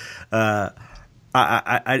red.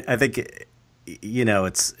 I think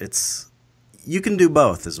it's you can do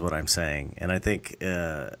both is what I'm saying, and I think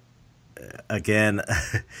again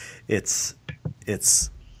it's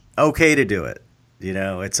okay to do it.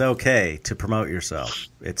 It's okay to promote yourself.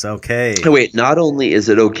 It's okay. Wait, not only is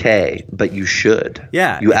it okay, but you should.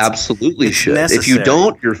 Yeah, you absolutely should. Necessary. If you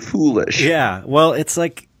don't, you're foolish. Yeah. Well, it's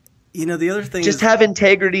like. The other thing just have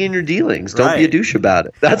integrity in your dealings. Don't be a douche about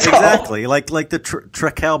it. That's exactly. all. Like the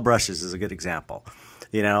Trekell brushes is a good example.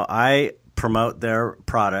 I promote their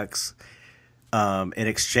products in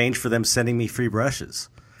exchange for them sending me free brushes,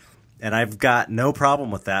 and I've got no problem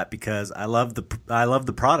with that because I love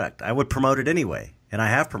the product. I would promote it anyway, and I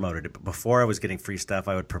have promoted it. But before I was getting free stuff,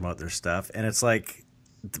 I would promote their stuff, and it's like,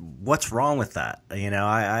 what's wrong with that?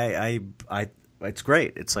 It's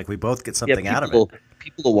great. It's like we both get something out of it.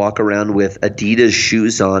 People will walk around with Adidas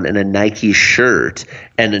shoes on and a Nike shirt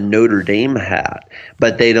and a Notre Dame hat,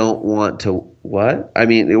 but they don't want to what? I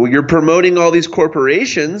mean, you're promoting all these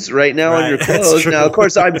corporations right now on your clothes. Now, of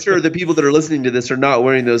course, I'm sure the people that are listening to this are not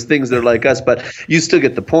wearing those things. They're like us, but you still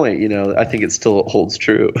get the point. I think it still holds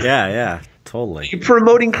true. Yeah. totally. You're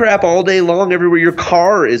promoting crap all day long everywhere. Your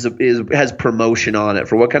car is has promotion on it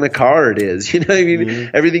for what kind of car it is. You know what I mean?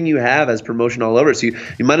 Mm-hmm. Everything you have has promotion all over it. So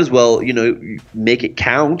you might as well, make it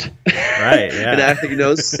count. Right, yeah. And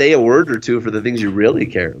actually, say a word or two for the things you really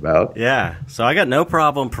care about. Yeah. So I got no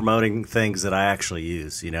problem promoting things that I actually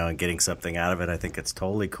use, and getting something out of it. I think it's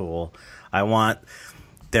totally cool.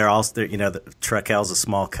 They're also, the Trekkel's a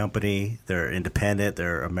small company. They're independent.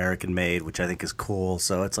 They're American made, which I think is cool.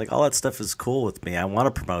 So it's like all that stuff is cool with me. I want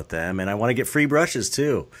to promote them, and I want to get free brushes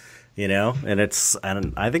too, and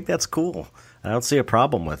I think that's cool. I don't see a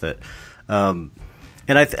problem with it. And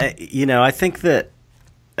I think that,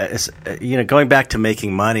 going back to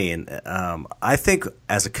making money, and I think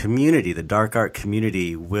as a community, the dark art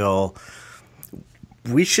community we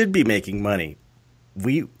should be making money.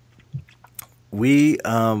 We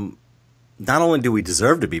not only do we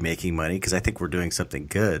deserve to be making money, because I think we're doing something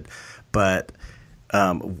good, but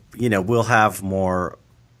we'll have more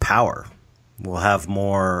power. We'll have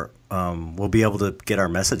more. We'll be able to get our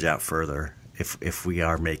message out further if we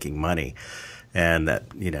are making money. And that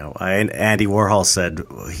Andy Warhol said,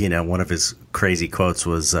 one of his crazy quotes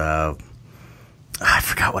was, I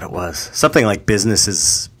forgot what it was. Something like business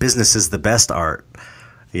is the best art.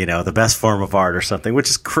 The best form of art or something, which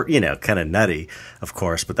is kind of nutty, of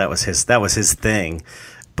course, but that was his thing.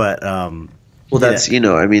 But that's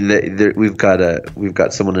we've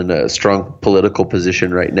got someone in a strong political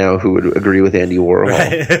position right now who would agree with Andy Warhol.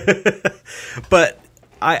 Right. But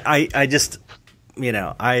I just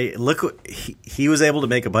I look, he was able to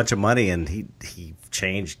make a bunch of money, and he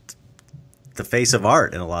changed the face of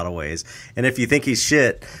art in a lot of ways. And if you think he's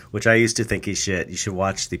shit, which I used to think he's shit, you should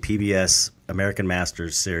watch the PBS American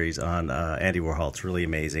Masters series on Andy Warhol. It's really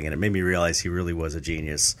amazing, and it made me realize he really was a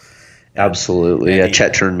genius. Absolutely. Yeah,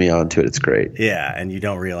 Chet turned me on to it. It's great. Yeah, and you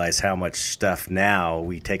don't realize how much stuff now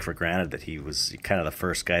we take for granted that he was kind of the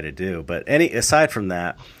first guy to do. But aside from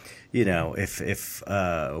that, if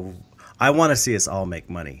I want to see us all make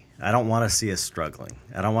money. I don't want to see us struggling.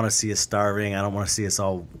 I don't want to see us starving. I don't want to see us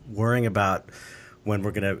all worrying about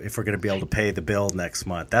if we're gonna be able to pay the bill next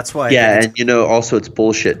month. That's why. Yeah, and also it's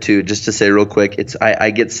bullshit too. Just to say real quick,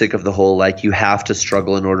 I get sick of the whole you have to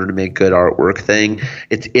struggle in order to make good artwork thing.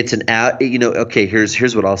 It's an okay.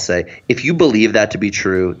 Here's what I'll say. If you believe that to be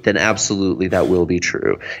true, then absolutely that will be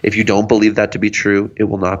true. If you don't believe that to be true, it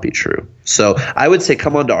will not be true. So I would say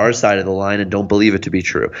come onto our side of the line and don't believe it to be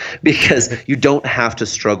true, because you don't have to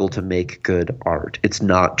struggle to make good art. It's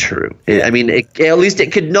not true. At least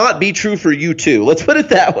it could not be true for you too. Let's put it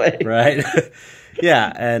that way. Right.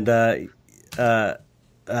 Yeah. And I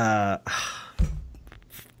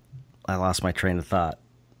lost my train of thought.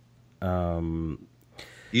 You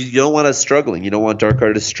don't want us struggling. You don't want dark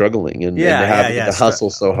artists struggling and having to hustle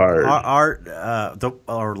so hard.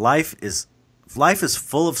 Our life is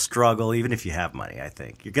full of struggle, even if you have money. I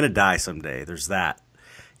think you're going to die someday. There's that.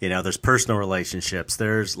 There's personal relationships.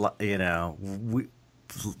 There's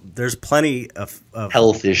there's plenty of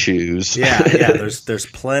health issues. Yeah. There's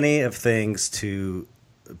plenty of things to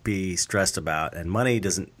be stressed about, and money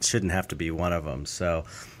shouldn't have to be one of them. So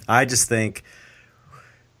I just think,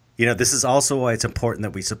 this is also why it's important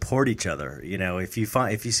that we support each other. If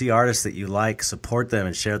you see artists that you like, support them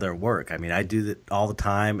and share their work. I do that all the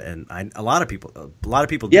time, and a lot of people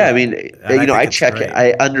do. Yeah, I check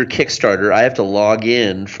under Kickstarter. I have to log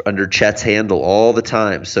in under Chet's handle all the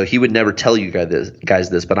time. So he would never tell you guys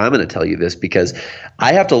this, but I'm going to tell you this because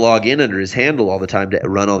I have to log in under his handle all the time to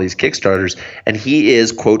run all these Kickstarters, and he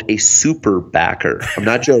is, quote, a super backer. I'm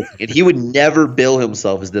not joking. And he would never bill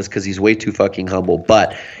himself as this because he's way too fucking humble,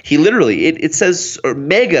 but he literally, it says or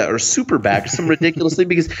mega or super back, some ridiculous thing,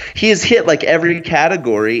 because he has hit every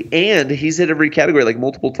category, and he's hit every category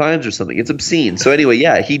multiple times or something. It's obscene. So anyway,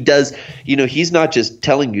 yeah, he does, he's not just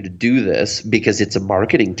telling you to do this because it's a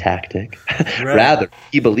marketing tactic. Right. Rather,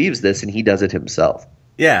 he believes this and he does it himself.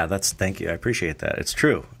 Yeah, thank you. I appreciate that. It's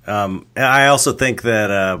true. I also think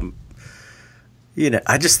that,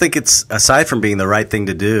 I just think it's, aside from being the right thing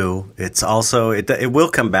to do, it's also it will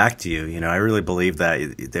come back to you. I really believe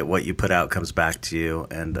that what you put out comes back to you,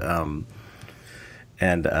 and I'm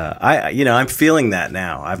feeling that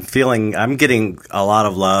now. I'm getting a lot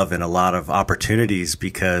of love and a lot of opportunities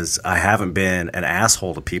because I haven't been an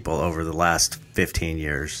asshole to people over the last 15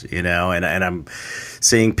 years. And I'm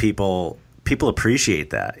seeing people appreciate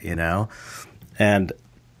that. And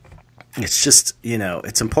it's just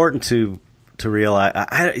it's important to realize.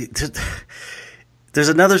 There's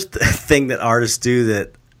another thing that artists do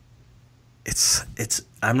that it's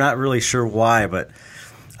I'm not really sure why, but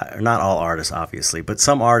not all artists obviously, but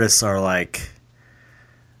some artists are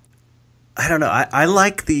I don't know. I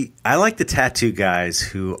like the tattoo guys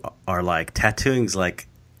who are like tattooing's like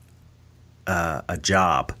a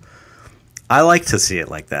job. I like to see it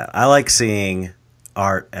like that. I like seeing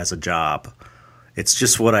art as a job. It's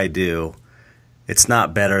just what I do. It's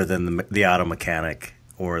not better than the auto mechanic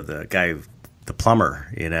or the guy, the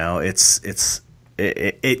plumber. You know, it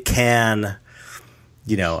can.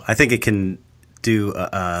 You know, I think it can do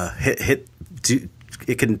it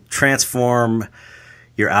can transform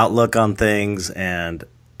your outlook on things, and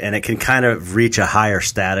it can kind of reach a higher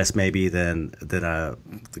status maybe than the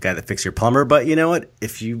guy that fixed your plumber. But you know what?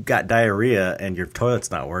 If you got diarrhea and your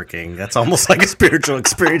toilet's not working, that's almost like a spiritual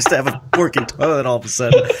experience to have a working toilet all of a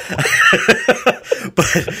sudden.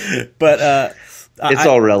 but it's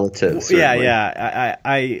all relative. Certainly. Yeah.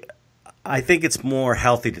 I think it's more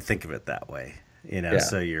healthy to think of it that way. You know,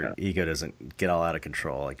 so your ego doesn't get all out of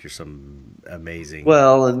control, like you're some amazing.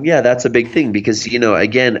 Well, and that's a big thing because, you know,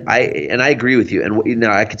 again, I agree with you. And, you know,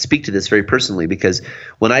 I could speak to this very personally because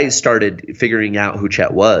when I started figuring out who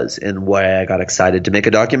Chet was and why I got excited to make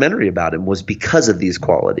a documentary about him was because of these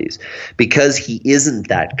qualities, because he isn't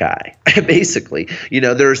that guy, basically. You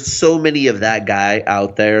know, there's so many of that guy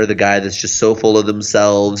out there, the guy that's just so full of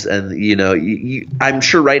themselves. And, you know, I'm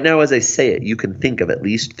sure right now as I say it, you can think of at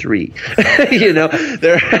least 3, you know.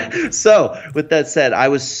 So with that said, I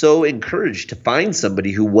was so encouraged to find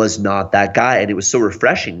somebody who was not that guy, and it was so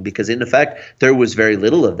refreshing because in effect there was very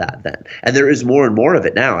little of that then, and there is more and more of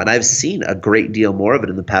it now, and I've seen a great deal more of it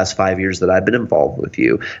in the past 5 years that I've been involved with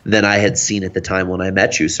you than I had seen at the time when I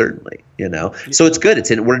met you, certainly, you know. So it's good.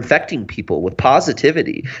 We're infecting people with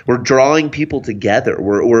positivity. We're drawing people together.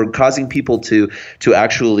 We're causing people to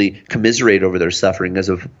actually commiserate over their suffering as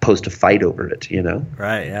opposed to fight over it, you know.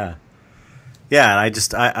 Right, yeah. Yeah, and I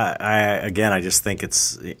just think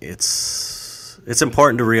it's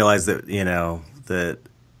important to realize that, you know, that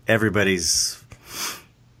everybody's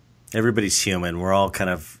human. We're all kind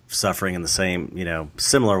of suffering in the same, you know,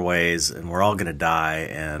 similar ways, and we're all going to die.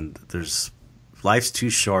 And life's too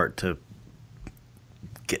short to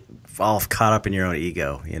get all caught up in your own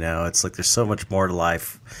ego. You know, it's like there's so much more to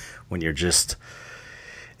life when you're just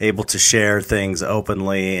able to share things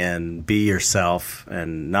openly and be yourself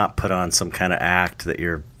and not put on some kind of act that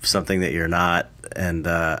you're something that you're not. And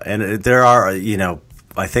there are, you know,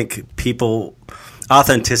 I think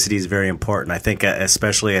authenticity is very important. I think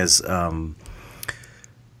especially as the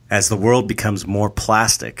world becomes more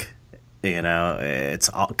plastic, you know, it's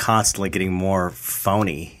constantly getting more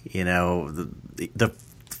phony. You know, the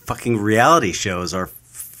fucking reality shows are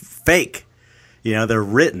fake. You know, they're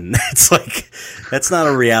written. It's like, that's not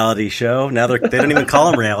a reality show. Now they don't even call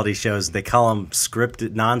them reality shows. They call them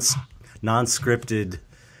scripted, non-scripted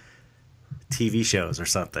TV shows or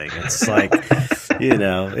something. It's like, you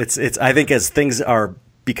know, it's. I think as things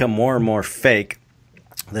become more and more fake,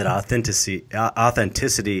 that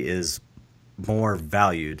authenticity is more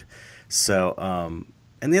valued. So,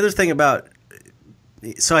 and the other thing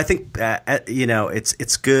so I think, you know,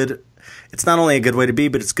 it's good. It's not only a good way to be,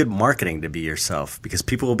 but it's good marketing to be yourself because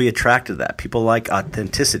people will be attracted to that. People like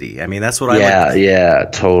authenticity. I mean, that's what I like. Yeah,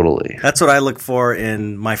 totally. That's what I look for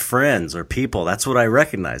in my friends or people. That's what I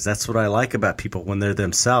recognize. That's what I like about people when they're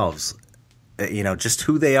themselves. You know, just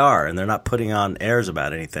who they are, and they're not putting on airs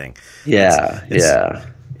about anything. Yeah.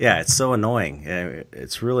 Yeah, it's so annoying.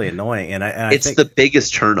 It's really annoying, and I it's think the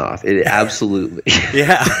biggest turnoff. It absolutely.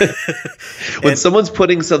 Yeah. When someone's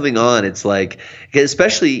putting something on, it's like,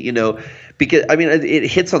 especially, you know, because I mean, it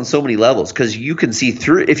hits on so many levels because you can see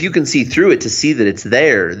through. If you can see through it to see that it's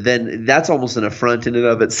there, then that's almost an affront in and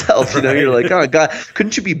of itself. You know, You're like, oh God,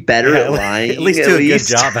 couldn't you be better at lying? At least do a good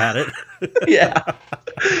job at it. Yeah.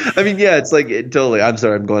 I mean, yeah, it's like totally. I'm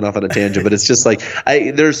sorry, I'm going off on a tangent, but it's just like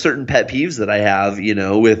there's certain pet peeves that I have, you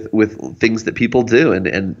know, with things that people do,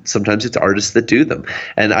 and sometimes it's artists that do them,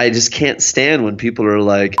 and I just can't stand when people are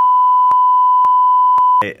like,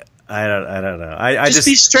 I don't know. I just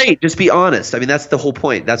be straight. Just be honest. I mean, that's the whole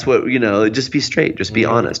point. That's what, you know, just be straight. Just be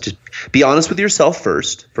honest. Just be honest with yourself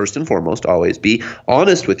first and foremost. Always be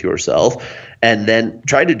honest with yourself, and then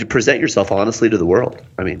try to present yourself honestly to the world.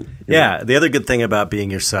 I mean, yeah. The other good thing about being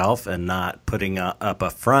yourself and not putting up a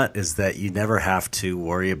front is that you never have to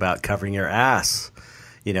worry about covering your ass.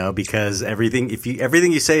 You know, because everything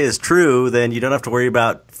you say is true, then you don't have to worry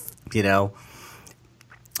about, you know,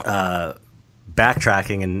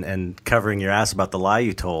 backtracking and covering your ass about the lie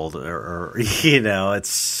you told, or you know,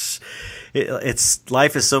 it's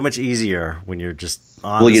life is so much easier when you're just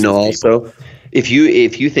honest. Well, you know, also if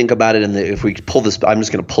you think about it, and if we pull this, I'm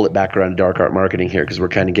just going to pull it back around to dark art marketing here because we're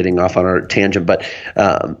kind of getting off on our tangent. But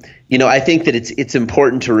I think that it's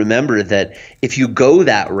important to remember that if you go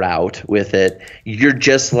that route with it, you're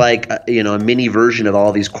just like a mini version of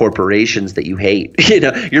all these corporations that you hate.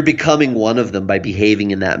 You're becoming one of them by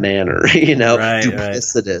behaving in that manner.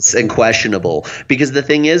 Duplicitous and questionable. Because the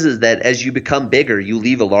thing is that as you become bigger, you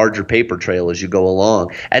leave a larger paper trail as you go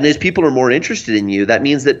along, and as people are more interested in you, that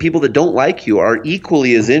means that people that don't like you are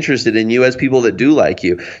equally as interested in you as people that do like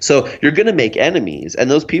you. So you're going to make enemies, and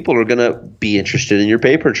those people are going to be interested in your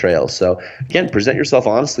paper trail. So again, present yourself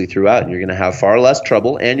honestly throughout, and you're going to have far less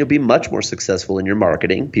trouble, and you'll be much more successful in your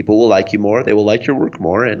marketing. People will like you more, they will like your work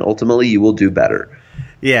more, and ultimately you will do better.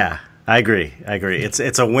 Yeah, I agree.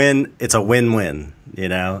 It's a win. It's a win-win,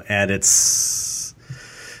 and this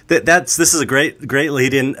is a great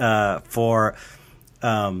lead in for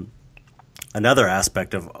another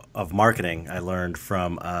aspect of marketing I learned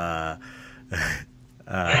from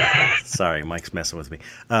sorry, Mike's messing with me.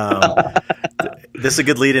 This is a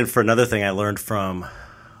good lead in for another thing I learned from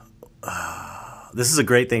this is a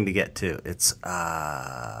great thing to get to. It's what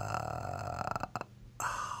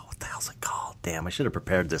the hell's it called? Damn, I should have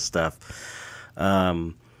prepared this stuff.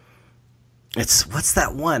 It's what's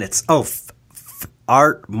that one? It's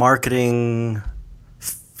art marketing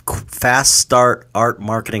Fast Start Art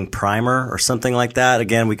Marketing Primer or something like that.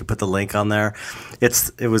 Again, we could put the link on there.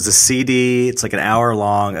 It was a CD. It's like an hour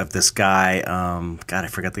long of this guy. God, I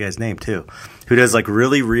forgot the guy's name too, who does like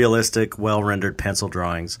really realistic, well rendered pencil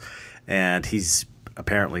drawings, and he's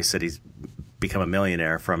apparently said he's become a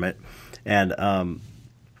millionaire from it. And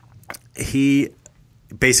he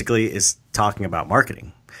basically is talking about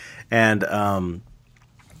marketing. And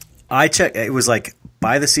I checked. It was like,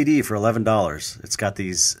 buy the CD for $11. It's got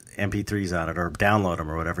these MP3s on it, or download them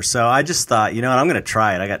or whatever. So I just thought, I'm going to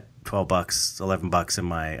try it. I got $12, $11 in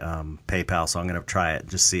my PayPal, so I'm going to try it and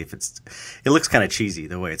just see if it looks kind of cheesy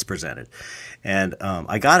the way it's presented. And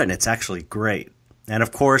I got it, and it's actually great. And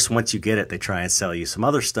of course, once you get it, they try and sell you some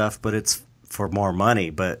other stuff, but it's for more money.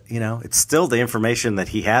 But, it's still the information that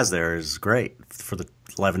he has there is great for the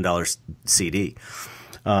 $11 CD.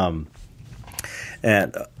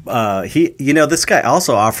 And this guy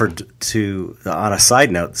also offered to, on a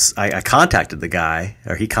side note, I contacted the guy,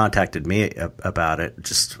 or he contacted me about it.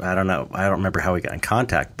 Just, I don't know. I don't remember how we got in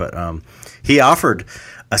contact, but he offered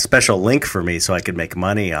a special link for me so I could make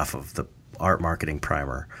money off of the art marketing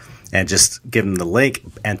primer, and just give him the link.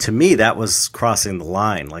 And to me, that was crossing the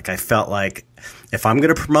line. Like, I felt like if I'm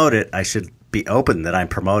going to promote it, I should be open that I'm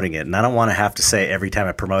promoting it, and I don't want to have to say every time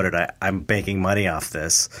I promote it I'm making money off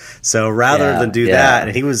this. So rather than do that,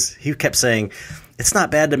 and he kept saying it's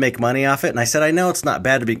not bad to make money off it, and I said I know it's not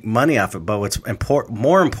bad to make money off it, but what's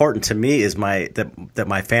more important to me is that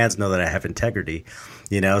my fans know that I have integrity,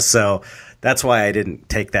 So that's why I didn't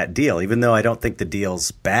take that deal, even though I don't think the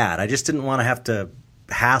deal's bad. I just didn't want to have to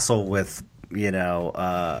hassle with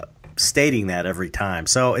stating that every time.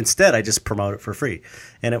 So instead, I just promote it for free,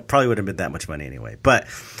 and it probably wouldn't have been that much money anyway. But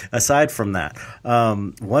aside from that,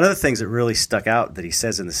 one of the things that really stuck out that he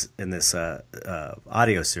says in this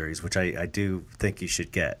audio series, which I do think you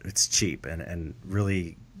should get, it's cheap and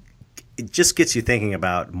really it just gets you thinking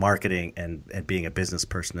about marketing and being a business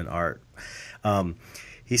person in art.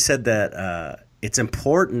 He said that it's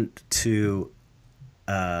important to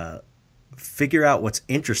figure out what's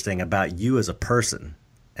interesting about you as a person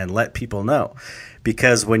and let people know.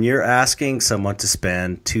 Because when you're asking someone to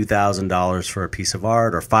spend $2,000 for a piece of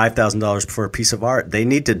art or $5,000 for a piece of art, they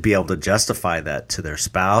need to be able to justify that to their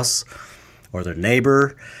spouse or their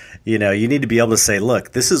neighbor. You need to be able to say,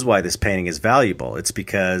 look, this is why this painting is valuable. It's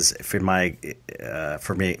because for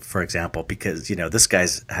me, for example, because, this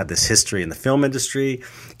guy's had this history in the film industry.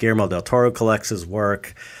 Guillermo del Toro collects his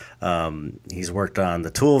work. He's worked on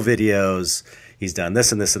the Tool videos. He's done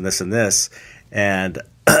this and this and this and this. And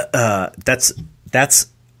that's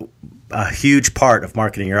a huge part of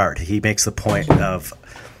marketing your art. He makes the point of,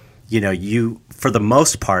 you, for the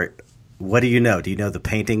most part, what do you know? Do you know the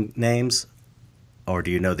painting names, or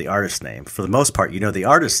do you know the artist name? For the most part, you know the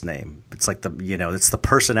artist's name. It's like it's the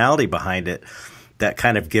personality behind it that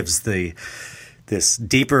kind of gives this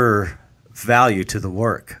deeper value to the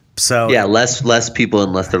work. So yeah, less people,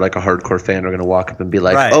 unless they're like a hardcore fan, are going to walk up and be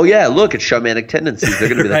like, right. "Oh yeah, look, it's Shamanic Tendencies." They're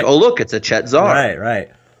going to be like, "Oh look, it's a Chet Zar."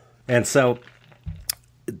 Right. And so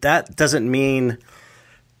that doesn't mean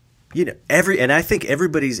and I think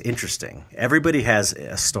everybody's interesting. Everybody has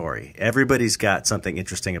a story. Everybody's got something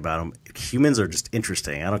interesting about them. Humans are just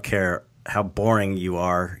interesting. I don't care how boring you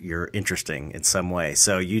are. You're interesting in some way.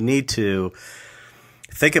 So you need to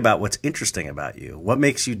think about what's interesting about you. What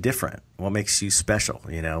makes you different? What makes you special?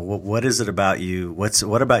 You know, what is it about you?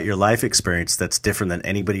 What about your life experience that's different than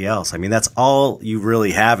anybody else? I mean, that's all you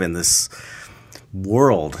really have in this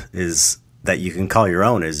world is that you can call your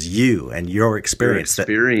own is you and your experience.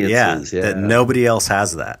 That nobody else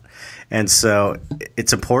has that. And so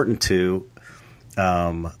it's important to,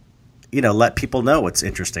 let people know what's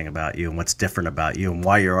interesting about you and what's different about you and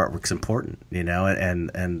why your artwork's important,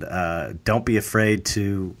 and don't be afraid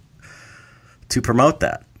to promote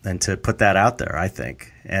that and to put that out there, I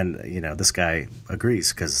think. And, this guy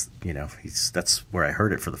agrees because, that's where I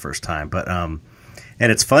heard it for the first time. But,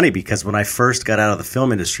 and it's funny because when I first got out of the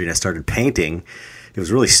film industry and I started painting, it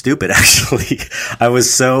was really stupid, actually. I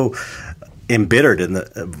was so embittered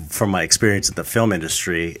from my experience in the film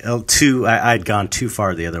industry. I'd gone too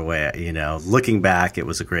far the other way. Looking back, it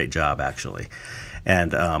was a great job, actually.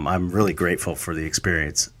 And I'm really grateful for the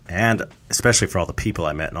experience and especially for all the people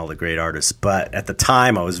I met and all the great artists. But at the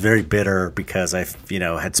time, I was very bitter because I,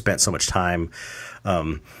 had spent so much time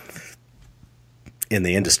in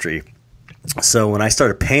the industry. So when I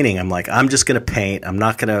started painting, I'm like, I'm just going to paint. I'm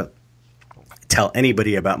not going to tell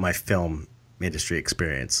anybody about my film industry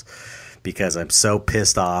experience because I'm so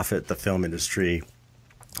pissed off at the film industry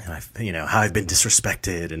and how I've been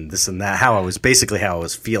disrespected and this and that, how I was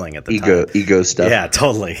feeling at the time. Ego stuff. Yeah,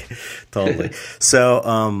 totally. So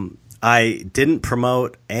I didn't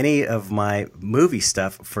promote any of my movie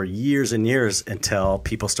stuff for years and years until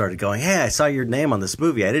people started going, "Hey, I saw your name on this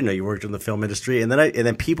movie. I didn't know you worked in the film industry." And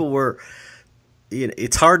then people were,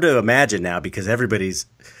 it's hard to imagine now because everybody's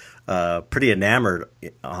pretty enamored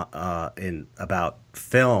about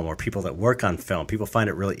film or people that work on film. People find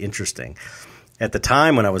it really interesting. At the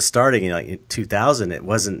time when I was starting, in 2000, it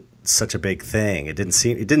wasn't such a big thing. It didn't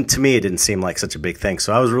seem like such a big thing.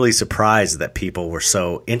 So I was really surprised that people were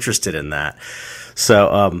so interested in that. So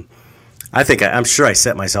I'm sure I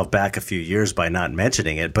set myself back a few years by not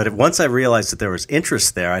mentioning it. But once I realized that there was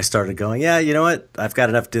interest there, I started going, yeah, you know what? I've got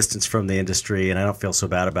enough distance from the industry and I don't feel so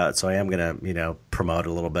bad about it. So I am going to, promote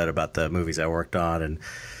a little bit about the movies I worked on.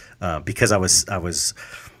 And because I was,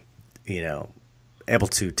 able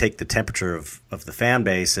to take the temperature of the fan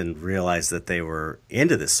base and realize that they were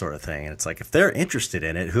into this sort of thing. And it's like, if they're interested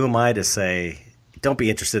in it, who am I to say, don't be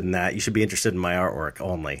interested in that. You should be interested in my artwork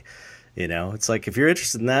only. It's like, if you're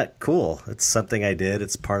interested in that, cool. It's something I did.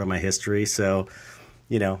 It's part of my history. So,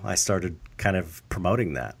 I started kind of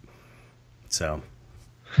promoting that. So.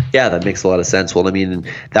 Yeah, that makes a lot of sense. Well, I mean,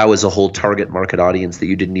 that was a whole target market audience that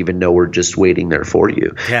you didn't even know were just waiting there for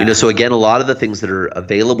you. Yeah. So again, a lot of the things that are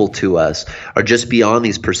available to us are just beyond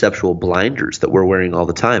these perceptual blinders that we're wearing all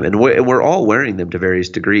the time. And we're all wearing them to various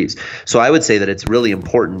degrees. So I would say that it's really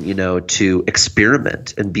important, to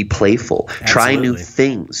experiment and be playful. Absolutely. Try new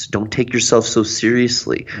things. Don't take yourself so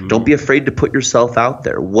seriously. Don't be afraid to put yourself out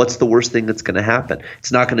there. What's the worst thing that's going to happen?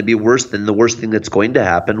 It's not going to be worse than the worst thing that's going to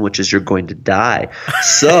happen, which is you're going to die.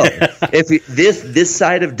 So if this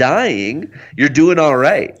side of dying, you're doing all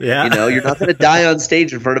right. Yeah. You're not going to die on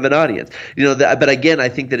stage in front of an audience. But again, I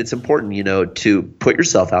think that it's important, to put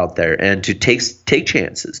yourself out there and to take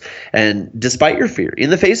chances. And despite your fear,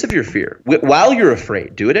 in the face of your fear, while you're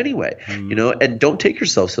afraid, do it anyway. And don't take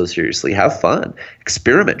yourself so seriously. Have fun.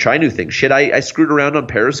 Experiment. Try new things. Shit, I screwed around on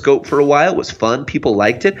Periscope for a while. It was fun. People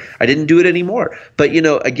liked it. I didn't do it anymore. But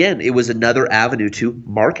again, it was another avenue to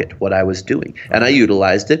market what I was doing, and I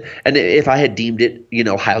utilized it. And if I had deemed it,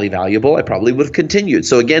 highly valuable, I probably would have continued.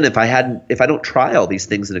 So again, if I don't try all these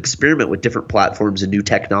things and experiment with different platforms and new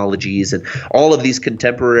technologies and all of these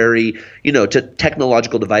contemporary,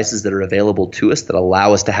 technological devices that are available to us that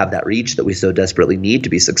allow us to have that reach that we so desperately need to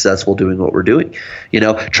be successful doing what we're doing,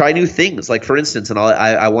 try new things. Like for instance, and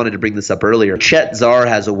I wanted to bring this up earlier, Chet Zar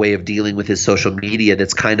has a way of dealing with his social media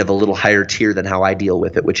that's kind of a little higher tier than how I deal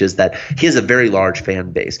with it, which is that he has a very large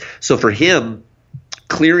fan base. So for him,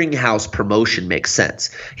 clearinghouse promotion makes sense.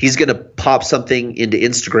 He's going to pop something into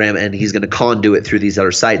Instagram and he's going to conduit through these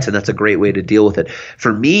other sites, and that's a great way to deal with it.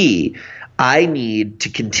 For me, I need to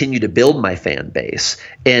continue to build my fan base,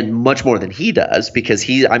 and much more than he does, because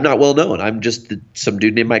I'm not well known. I'm just some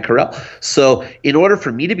dude named Mike Carell. So in order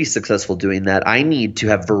for me to be successful doing that, I need to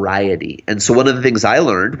have variety. And so one of the things I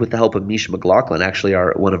learned with the help of Misha McLaughlin, actually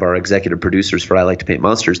one of our executive producers for I Like to Paint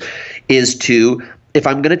Monsters, is to, if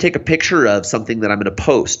I'm going to take a picture of something that I'm going to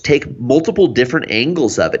post, take multiple different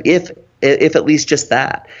angles of it. If if at least just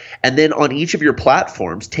that. And then on each of your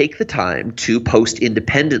platforms, take the time to post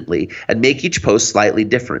independently and make each post slightly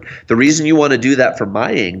different. The reason you want to do that from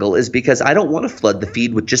my angle is because I don't want to flood the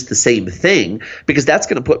feed with just the same thing, because that's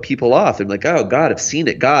going to put people off. They're like, oh, God, I've seen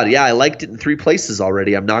it. God, yeah, I liked it in 3 places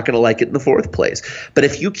already. I'm not going to like it in the 4th place. But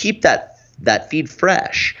if you keep that feed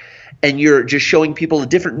fresh, and you're just showing people a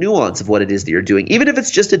different nuance of what it is that you're doing, even if it's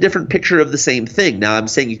just a different picture of the same thing. Now, I'm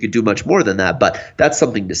saying you could do much more than that, but that's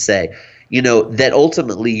something to say. That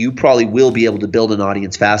ultimately you probably will be able to build an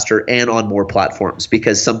audience faster and on more platforms,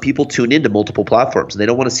 because some people tune into multiple platforms and they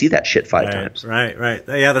don't want to see that shit 5 times. Right.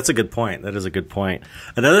 Yeah, that's a good point. That is a good point.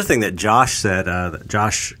 Another thing that Josh said,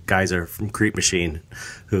 Josh Geyser from Creep Machine,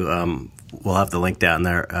 who we'll have the link down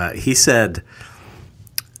there, he said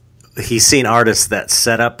he's seen artists that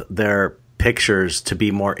set up their pictures to be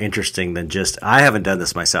more interesting than just, I haven't done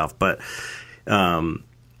this myself, but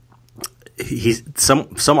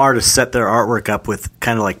some artists set their artwork up with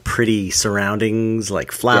kind of like pretty surroundings,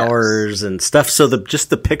 like flowers and stuff, so just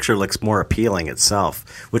the picture looks more appealing itself,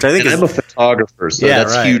 which I think I'm a photographer, so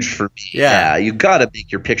that's huge for me. Yeah, you got to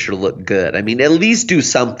make your picture look good. I mean, at least do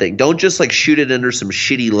something. Don't just like shoot it under some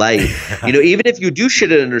shitty light. Even if you do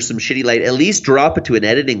shoot it under some shitty light, at least drop it to an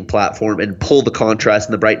editing platform and pull the contrast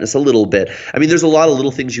and the brightness a little bit. I mean, there's a lot of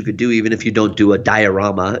little things you could do even if you don't do a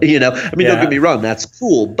diorama. Don't get me wrong, that's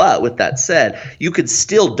cool. But with that said, you could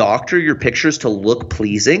still doctor your pictures to look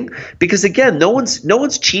pleasing, because again, no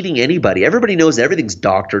one's cheating anybody. Everybody knows everything's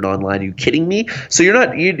doctored online. Are you kidding me? So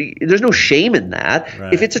there's no shame in that.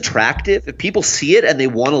 Right. If it's attractive, if people see it and they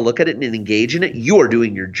want to look at it and engage in it, you are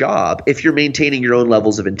doing your job if you're maintaining your own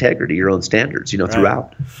levels of integrity, your own standards,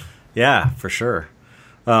 throughout. Yeah, for sure.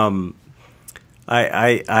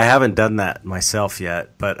 I haven't done that myself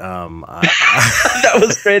yet, but that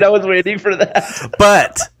was great. I was waiting for that.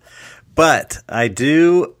 But I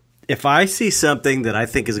do, if I see something that I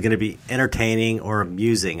think is going to be entertaining or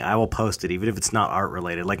amusing, I will post it, even if it's not art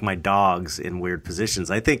related, like my dogs in weird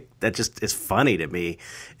positions. I think that just is funny to me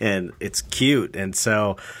and it's cute. And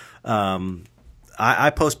so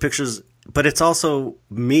I post pictures, but it's also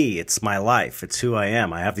me. It's my life. It's who I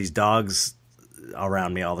am. I have these dogs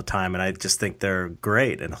around me all the time, and I just think they're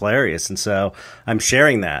great and hilarious. And so I'm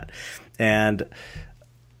sharing that. And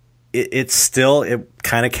it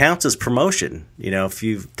kind of counts as promotion, if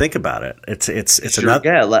you think about it. It's sure,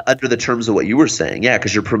 another, under the terms of what you were saying,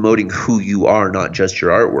 because you're promoting who you are, not just your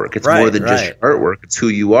artwork. It's more than just your artwork. It's who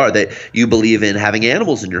you are. That you believe in having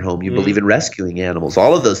animals in your home. You believe in rescuing animals.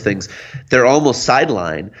 All of those things, they're almost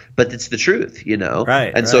sideline, but it's the truth,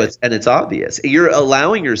 Right. And so it's obvious. You're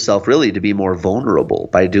allowing yourself really to be more vulnerable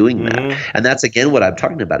by doing that. And that's again what I'm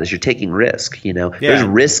talking about, is you're taking risk. There's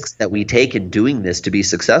risks that we take in doing this to be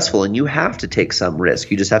successful, and you have to take some risk.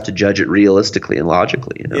 You just have to judge it realistically and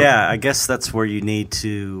logically. Yeah, I guess that's where you need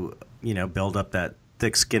to, build up that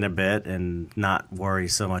thick skin a bit and not worry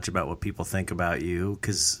so much about what people think about you,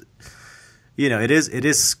 because, it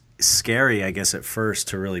is scary, I guess, at first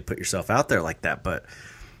to really put yourself out there like that. But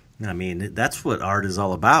I mean, that's what art is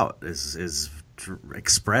all about: is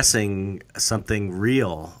expressing something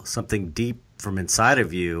real, something deep from inside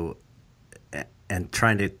of you, and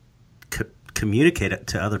trying to communicate it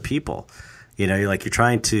to other people. You're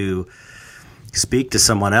trying to speak to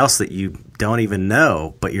someone else that you don't even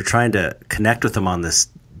know, but you're trying to connect with them on this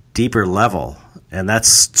deeper level. And that's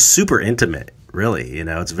super intimate, really.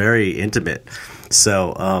 It's very intimate.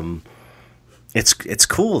 So it's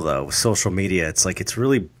cool, though, with social media. It's like it's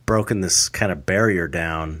really broken this kind of barrier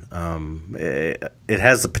down. It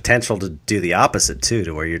has the potential to do the opposite, too,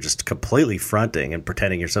 to where you're just completely fronting and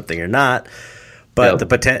pretending you're something you're not. But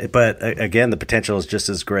again, the potential is just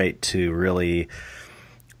as great to really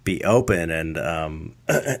be open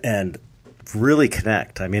and really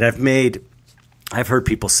connect. I mean, I've heard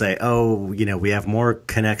people say, "Oh, we have more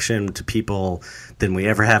connection to people than we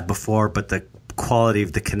ever have before, but the quality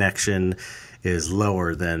of the connection is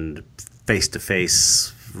lower than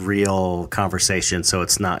face-to-face real conversation, so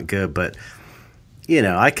it's not good." But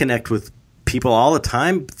I connect with people all the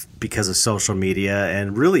time because of social media,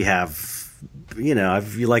 and really have.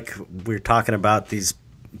 Like we're talking about these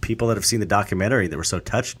people that have seen the documentary that were so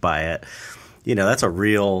touched by it. That's a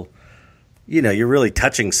real, you're really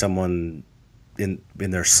touching someone in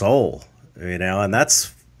their soul, and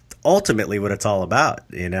that's ultimately what it's all about.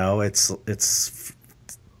 It's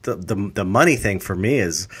the money thing for me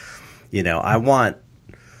is, I want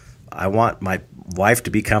my wife to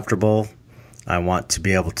be comfortable. I want to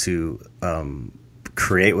be able to,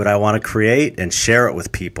 create what I want to create and share it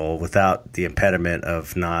with people without the impediment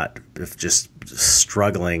of just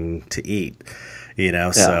struggling to eat,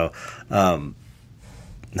 So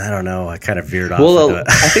I don't know. I kind of veered off. Well,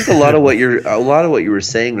 I think a lot of what you were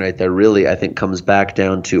saying right there really, I think, comes back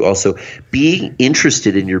down to also being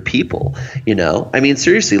interested in your people. I mean,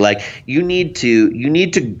 seriously, like you need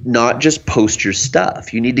to not just post your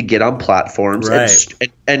stuff. You need to get on platforms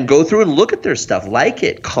and go through and look at their stuff, like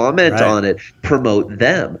it, comment on it, promote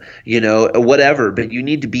them. Whatever. But you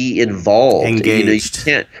need to be involved, engaged.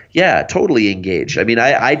 You can't, totally engaged. I mean,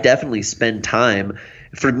 I definitely spend time.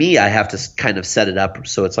 For me, I have to kind of set it up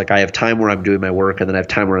so it's like I have time where I'm doing my work and then I have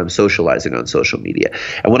time where I'm socializing on social media.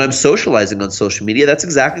 And when I'm socializing on social media, that's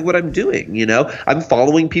exactly what I'm doing. I'm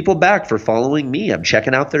following people back for following me. I'm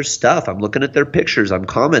checking out their stuff. I'm looking at their pictures. I'm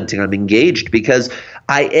commenting. I'm engaged because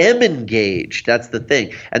I am engaged. That's the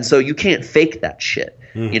thing. And so you can't fake that shit.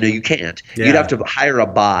 Mm-hmm. You can't. Yeah. You'd have to hire a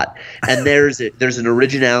bot. And there's an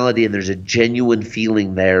originality and there's a genuine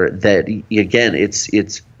feeling there that, again,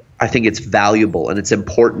 I think it's valuable and it's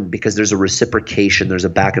important because there's a reciprocation, there's a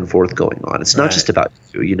back and forth going on. It's not just about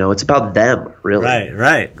you, it's about them, really.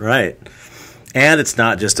 Right. And it's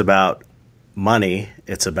not just about money.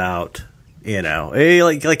 It's about,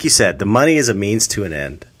 like you said, the money is a means to an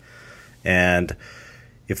end. And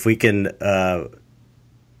if we can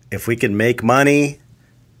make money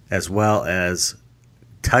as well as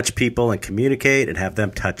touch people and communicate and have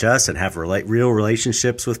them touch us and have real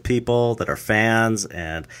relationships with people that are fans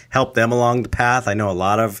and help them along the path. I know a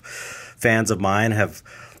lot of fans of mine have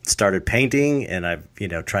started painting and I've,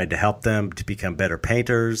 tried to help them to become better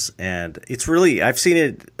painters. And it's really, I've seen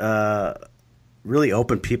it really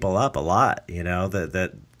open people up a lot,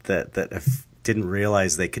 that didn't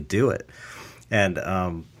realize they could do it. And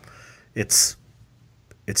it's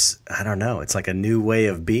I don't know. It's like a new way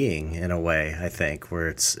of being in a way, I think, where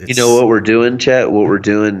it's what we're doing, Chet, what we're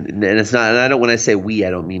doing. And it's not, and I don't, when I say we,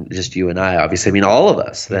 I don't mean just you and I, obviously. I mean all of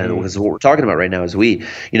us then, because what we're talking about right now is we.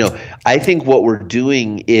 I think what we're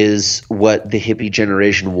doing is what the hippie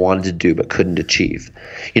generation wanted to do but couldn't achieve.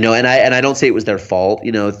 And I don't say it was their fault.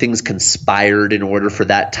 Things conspired in order for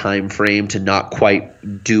that time frame to not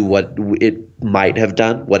quite do what it might have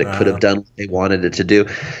done, what it could have done, what they wanted it to do.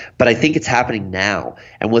 But I think it's happening now.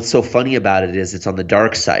 And what's so funny about it is it's on the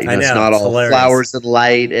dark side. It's not all hilarious. Flowers and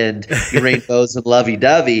light and rainbows and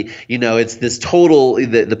lovey-dovey. It's this total,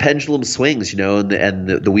 the pendulum swings, and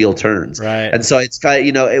the wheel turns. Right. And so it's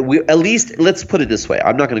kind of, at least, let's put it this way.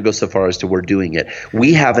 I'm not going to go so far as to we're doing it.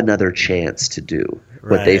 We have another chance to do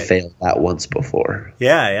what they failed at once before.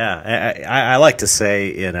 Yeah. I like to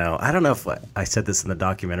say, I don't know if I said this in the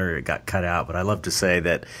documentary or it got cut out, but I love to say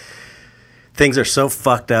that things are so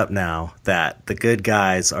fucked up now that the good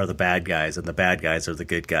guys are the bad guys and the bad guys are the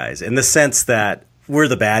good guys, in the sense that we're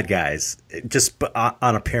the bad guys just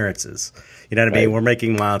on appearances. You know what I mean? We're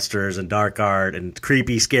making monsters and dark art and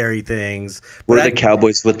creepy, scary things. We're the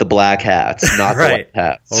cowboys with the black hats, not the white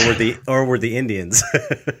hats. Or we're the Indians.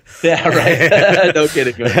 Yeah, right. No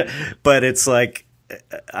kidding. But it's like,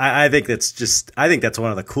 I think that's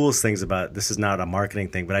one of the coolest things about, this is not a marketing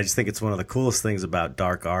thing, but I just think it's one of the coolest things about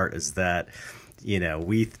dark art is that,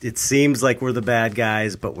 it seems like we're the bad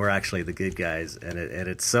guys, but we're actually the good guys. And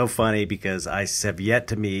it's so funny because I have yet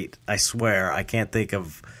to meet, I swear, I can't think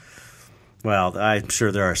of, well, I'm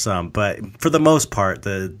sure there are some, but for the most part,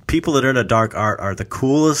 the people that are into dark art are the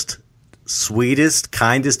coolest, sweetest,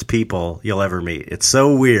 kindest people you'll ever meet. It's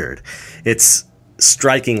so weird. It's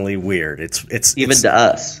strikingly weird. It's to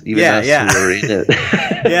us. Even us who are in it.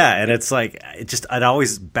 Yeah, and it's like it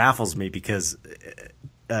always baffles me because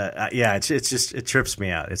it trips me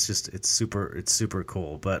out. It's super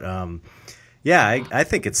cool. But I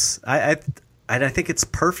think I think it's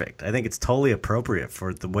perfect. I think it's totally appropriate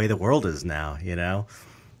for the way the world is now,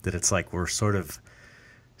 that it's like we're sort of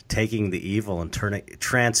taking the evil and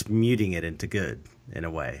transmuting it into good in a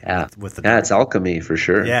way. Yeah, it's alchemy for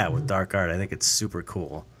sure. Yeah, with dark art. I think it's super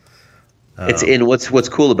cool. It's in what's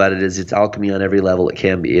cool about it is it's alchemy on every level it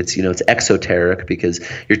can be. It's it's exoteric because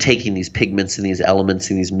you're taking these pigments and these elements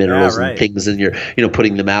and these minerals and things and you're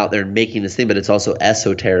putting them out there and making this thing. But it's also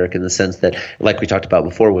esoteric in the sense that, like we talked about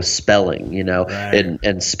before, with spelling,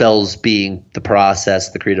 and spells being the process,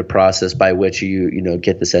 the creative process by which you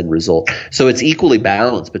get this end result. So it's equally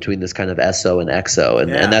balanced between this kind of eso and exo,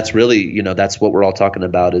 and that's really that's what we're all talking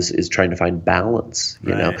about is trying to find balance.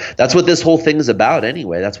 That's what this whole thing is about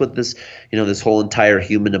anyway. That's what this this whole entire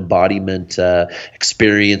human embodiment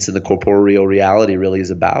experience in the corporeal reality really is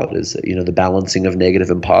about, is the balancing of negative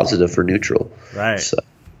and positive for neutral. Right. So.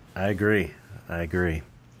 I agree.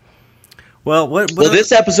 Well,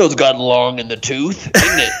 this episode's gotten long in the tooth,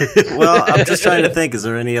 isn't it? Well, I'm just trying to think. Is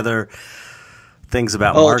there any other things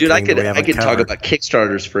about Oh, marketing dude, that we I haven't could talk covered. about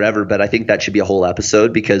Kickstarters forever, but I think that should be a whole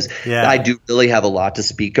episode because Yeah. I do really have a lot to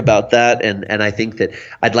speak about that, and I think that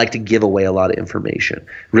I'd like to give away a lot of information,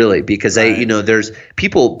 really, because Right. there's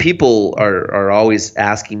people are always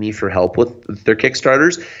asking me for help with their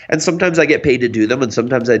Kickstarters, and sometimes I get paid to do them, and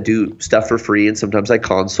sometimes I do stuff for free, and sometimes I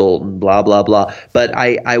consult and blah blah blah. But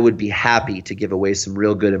I would be happy to give away some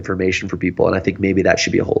real good information for people, and I think maybe that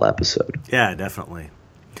should be a whole episode. Yeah, definitely.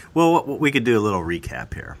 Well, we could do a little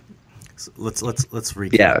recap here. So let's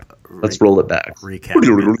recap. Yeah, let's roll it back. Recap.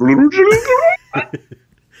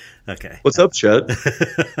 Okay. What's up, Chad?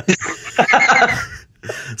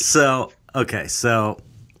 So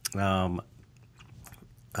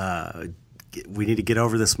we need to get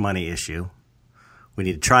over this money issue. We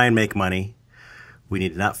need to try and make money. We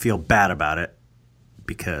need to not feel bad about it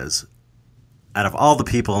because out of all the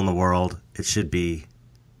people in the world, we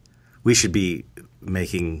should be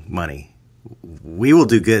making money. We will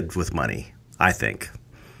do good with money, I think.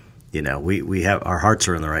 We have our hearts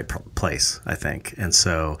are in the right place, I think. And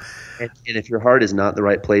so And if your heart is not in the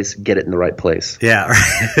right place, get it in the right place. yeah,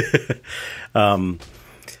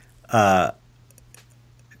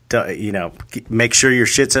 make sure your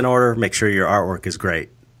shit's in order. Make sure your artwork is great.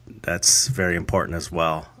 That's very important as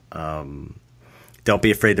well. Don't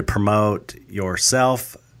be afraid to promote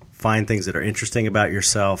yourself. Find things that are interesting about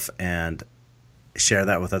yourself and share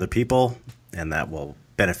that with other people, and that will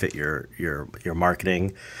benefit your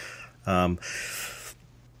marketing. Promote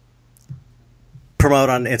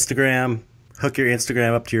on Instagram. Hook your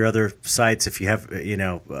Instagram up to your other sites if you have,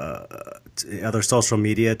 other social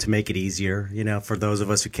media to make it easier. For those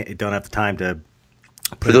of us who don't have the time to.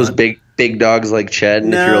 For those big dogs like Ched,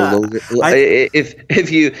 and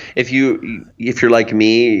if you're like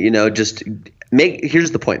me, just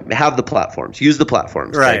here's the point: have the platforms, use the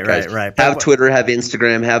platforms, right. Have Twitter, have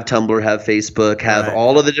Instagram, have Tumblr, have Facebook, have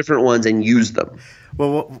all of the different ones, and use them.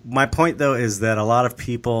 Well, my point, though, is that a lot of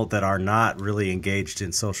people that are not really engaged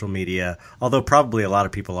in social media, although probably a lot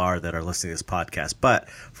of people are that are listening to this podcast, but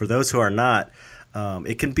for those who are not,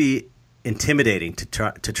 it can be intimidating to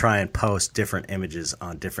try and post different images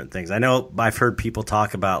on different things. I know I've heard people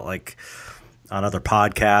talk about, like, on other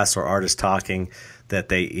podcasts or artists talking that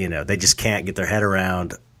they just can't get their head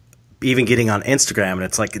around even getting on Instagram, and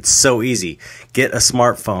it's so easy. Get a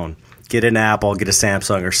smartphone. Get an Apple, get a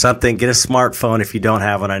Samsung or something. Get a smartphone if you don't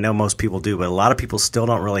have one. I know most people do, but a lot of people still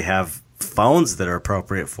don't really have phones that are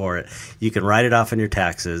appropriate for it. You can write it off on your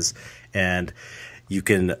taxes, and you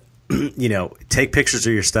can take pictures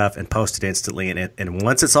of your stuff and post it instantly. And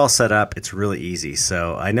once it's all set up, it's really easy.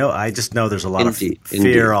 So I just know there's a lot of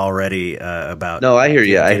fear already about. No, I hear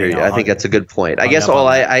you. I think that's a good point. I guess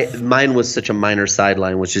mine was such a minor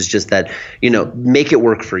sideline, which is just that, make it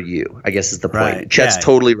work for you, I guess is the point. Right. Chet's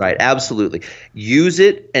totally right. Absolutely. Use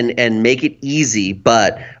it and make it easy.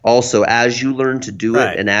 But also as you learn to do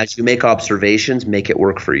it and as you make observations, make it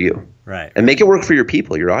work for you. Right. And make it work for your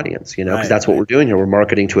people, your audience, because that's what we're doing here. We're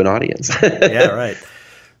marketing to an audience. Yeah, right.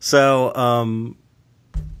 So,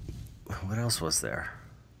 what else was there?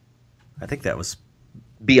 I think that was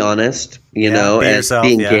be honest, be and yourself,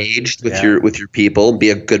 be engaged with your people, be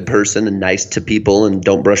a good person and nice to people, and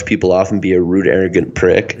don't brush people off and be a rude, arrogant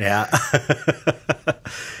prick. Yeah.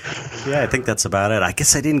 Yeah, I think that's about it. I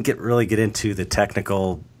guess I didn't really get into the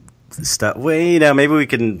technical stuff. Well, maybe we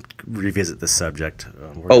can revisit this subject.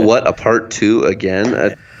 What? A part 2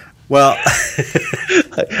 again? Well,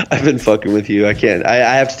 I've been fucking with you. I can't.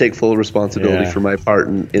 I have to take full responsibility for my part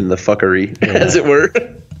in the fuckery, as it were.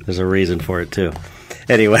 There's a reason for it too.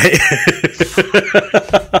 Anyway,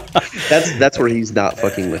 that's where he's not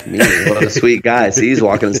fucking with me. What a sweet guy. See, he's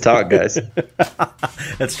walking his talk, guys.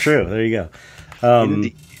 That's true. There you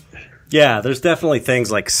go. Yeah, there's definitely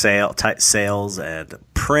things like sales and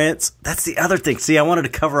prints. That's the other thing. See, I wanted to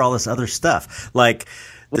cover all this other stuff, like.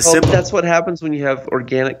 That's what happens when you have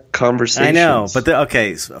organic conversations. I know, but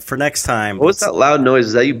so for next time. What was that loud noise?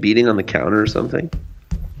 Is that you beating on the counter or something?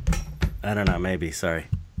 I don't know. Maybe. Sorry,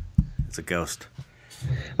 it's a ghost.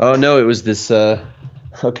 Oh no, it was this.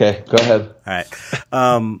 Okay, go ahead. All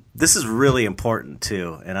right. This is really important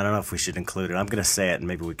too, and I don't know if we should include it. I'm going to say it, and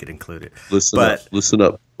maybe we could include it. Listen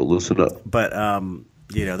up. But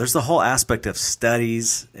there's the whole aspect of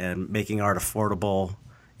studies and making art affordable.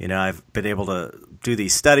 I've been able to do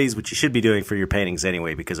these studies, which you should be doing for your paintings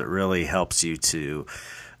anyway, because it really helps you to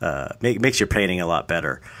makes your painting a lot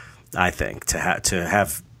better. I think to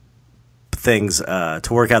have things to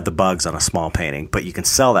work out the bugs on a small painting, but you can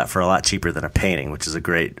sell that for a lot cheaper than a painting, which is a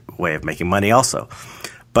great way of making money also.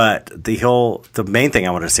 But the main thing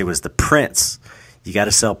I wanted to say was the prints. You got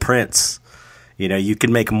to sell prints. You know, you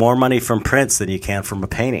can make more money from prints than you can from a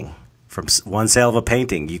painting. From one sale of a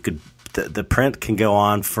painting, you could the print can go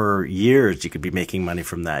on for years. You could be making money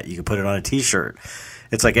from that. You could put it on a T-shirt.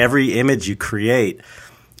 It's like every image you create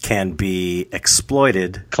can be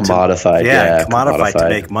exploited, commodified, commodified to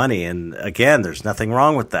make money. And again, there's nothing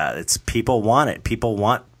wrong with that. It's people want it. People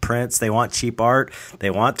want prints. They want cheap art. They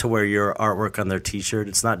want to wear your artwork on their T-shirt.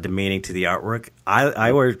 It's not demeaning to the artwork.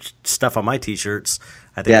 I wear stuff on my T-shirts.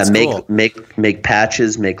 I think it's cool. Make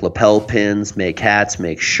patches, make lapel pins, make hats,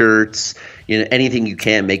 make shirts. You know, anything you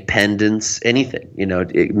can, make pendants, anything. You know,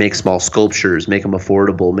 make small sculptures, make them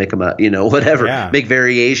affordable, make them, whatever. Yeah. Make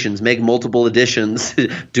variations, make multiple editions.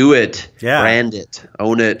 Do it. Yeah. Brand it.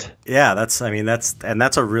 Own it. Yeah, that's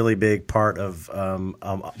a really big part of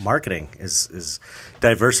marketing is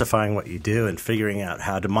diversifying what you do and figuring out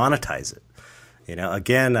how to monetize it. You know,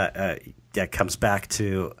 again, that comes back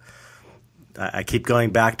to. I keep going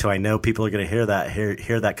back to I know people are going to hear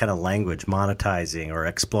that kind of language, monetizing or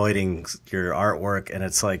exploiting your artwork, and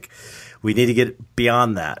it's like we need to get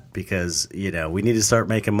beyond that because we need to start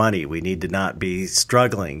making money. We need to not be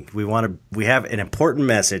struggling. We have an important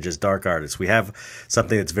message as dark artists. We have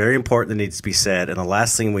something that's very important that needs to be said, and the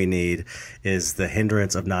last thing we need is the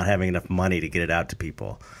hindrance of not having enough money to get it out to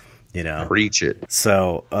people. You know, preach it.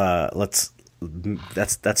 So that's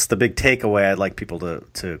the big takeaway I'd like people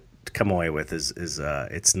to come away with is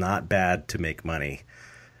it's not bad to make money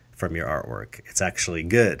from your artwork. It's actually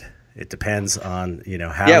good. It depends on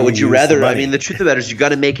how. Yeah, would you rather? I mean, the truth of the matter is you got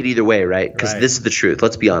to make it either way, right? Because this is the truth.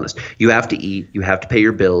 Let's be honest. You have to eat. You have to pay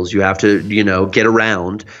your bills. You have to get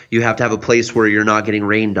around. You have to have a place where you're not getting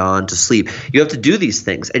rained on to sleep. You have to do these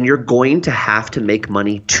things, and you're going to have to make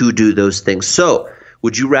money to do those things. So.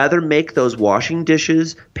 Would you rather make those washing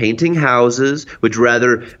dishes, painting houses? Would you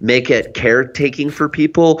rather make it caretaking for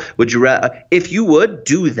people? Would you if you would,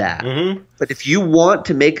 do that. Mm-hmm. But if you want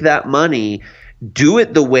to make that money, do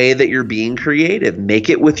it the way that you're being creative. Make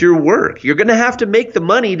it with your work. You're going to have to make the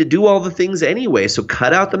money to do all the things anyway, so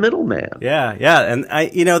cut out the middleman. Yeah. And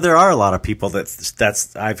there are a lot of people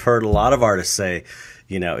that's I've heard a lot of artists say,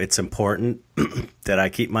 it's important that I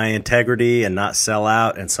keep my integrity and not sell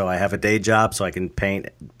out. And so I have a day job so I can paint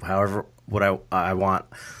however what I want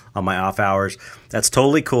on my off hours. That's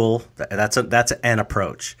totally cool. That's an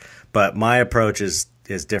approach. But my approach is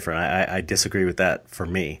different. I disagree with that for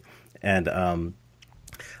me. And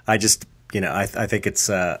I just, I think it's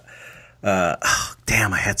damn,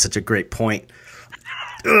 I had such a great point.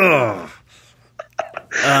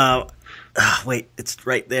 Wait, it's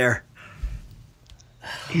right there.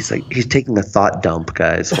 He's taking a thought dump,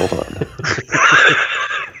 guys. Hold on.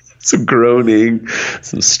 Some groaning,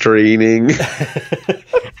 some straining.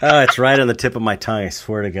 Oh, it's right on the tip of my tongue. I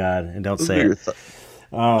swear to God, and don't say it.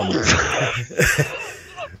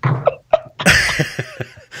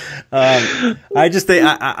 I just think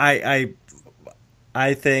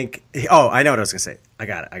I think. Oh, I know what I was gonna say. I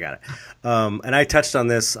got it. And I touched on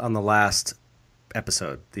this on the last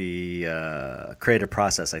episode, the creative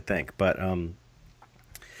process, I think, but.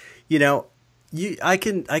 I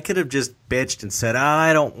could have just bitched and said,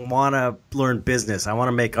 I don't want to learn business. I want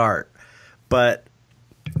to make art. But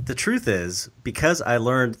the truth is, because I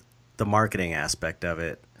learned the marketing aspect of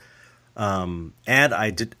it, and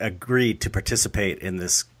I did agree to participate in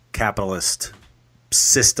this capitalist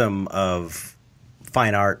system of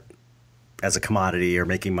fine art as a commodity or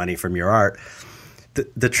making money from your art,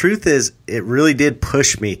 the truth is it really did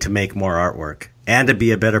push me to make more artwork. And to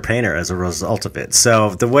be a better painter as a result of it. So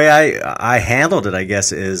the way I handled it, I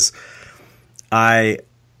guess, is I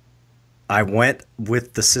went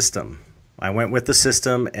with the system. I went with the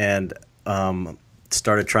system and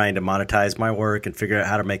started trying to monetize my work and figure out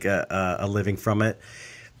how to make a living from it.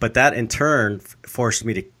 But that in turn forced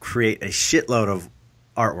me to create a shitload of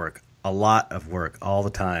artwork, a lot of work all the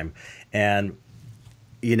time. And,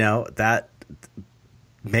 that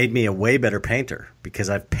made me a way better painter because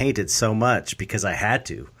I've painted so much because I had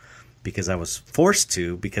to, because I was forced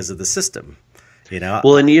to because of the system,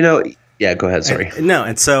 Well, and yeah, go ahead. Sorry.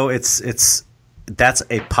 And so that's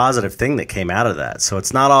a positive thing that came out of that. So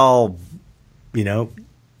it's not all,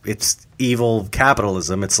 it's evil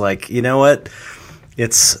capitalism. It's like, what?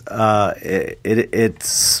 It's a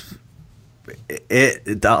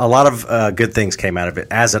lot of good things came out of it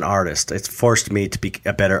as an artist. It's forced me to be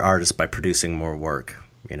a better artist by producing more work.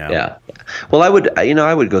 Yeah. Well, I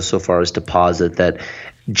would go so far as to posit that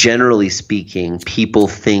generally speaking, people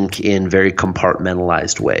think in very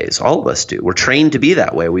compartmentalized ways. All of us do. We're trained to be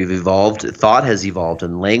that way. We've evolved. Thought has evolved,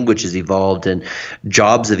 and language has evolved, and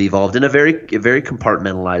jobs have evolved in a very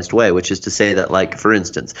compartmentalized way. Which is to say that, like, for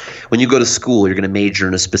instance, when you go to school, you're going to major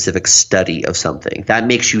in a specific study of something. That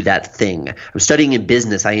makes you that thing. I'm studying in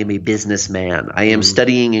business. I am a businessman. I am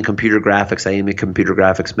studying in computer graphics. I am a computer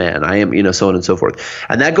graphics man. I am, so on and so forth.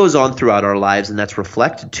 And that goes on throughout our lives, and that's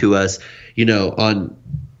reflected to us, on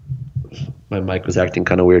my mic was acting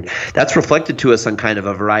kind of weird. That's reflected to us on kind of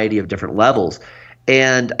a variety of different levels.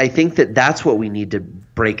 And I think that that's what we need to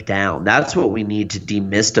break down. That's what we need to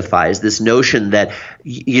demystify, is this notion that,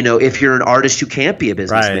 if you're an artist, you can't be a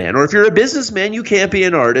businessman. Right. Or if you're a businessman, you can't be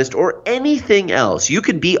an artist, or anything else. You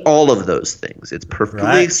can be all of those things. It's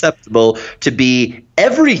perfectly acceptable to be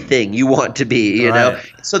everything you want to be, know?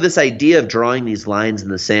 So this idea of drawing these lines in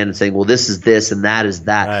the sand and saying, well, this is this and that is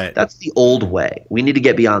that, that's the old way. We need to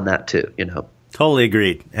get beyond that too, Totally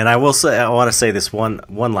agreed. And I want to say this one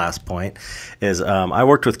last point is I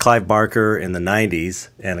worked with Clive Barker in the 90s,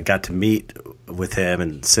 and I got to meet with him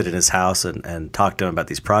and sit in his house and talk to him about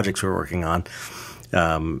these projects we were working on.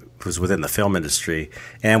 It was within the film industry,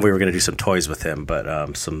 and we were going to do some toys with him, but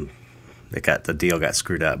the deal got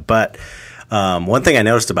screwed up. But one thing I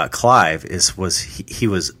noticed about Clive was he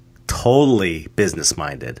was totally business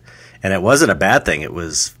minded, and it wasn't a bad thing. It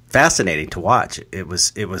was fascinating to watch. It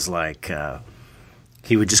was like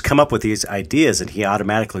he would just come up with these ideas, and he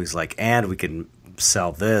automatically was like, and we can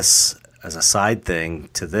sell this as a side thing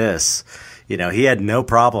to this. He had no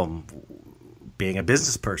problem being a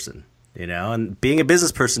business person, and being a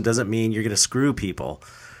business person doesn't mean you're going to screw people.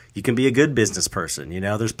 You can be a good business person.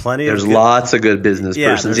 There's plenty There's lots of good business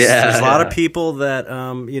persons. There's a lot of people that,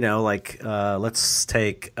 let's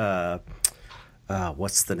take,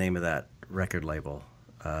 what's the name of that record label?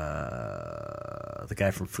 The guy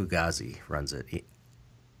from Fugazi runs it.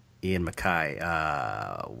 Ian MacKaye.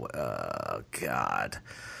 God,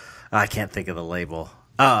 I can't think of the label.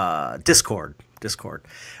 Discord.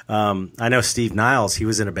 I know Steve Niles. He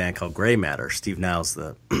was in a band called Gray Matter. Steve Niles,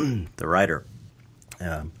 the writer.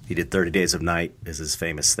 He did 30 Days of Night is his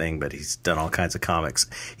famous thing, but he's done all kinds of comics.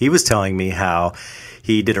 He was telling me how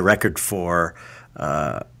he did a record for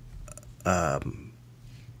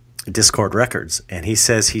Discord Records, and he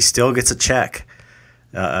says he still gets a check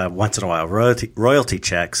once in a while, royalty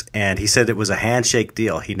checks, and he said it was a handshake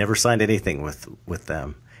deal. He never signed anything with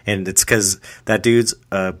them, and it's because that dude's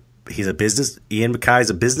he's a business. Ian MacKaye's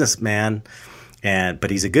a businessman,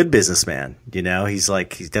 but he's a good businessman. He's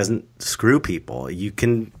like, he doesn't screw people. You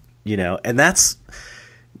can, and that's,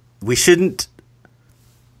 we shouldn't,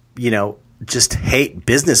 just hate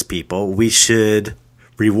business people. We should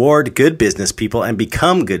reward good business people and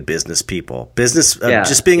become good business people.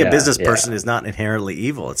 Just being a business person is not inherently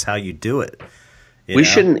evil. It's how you do it. We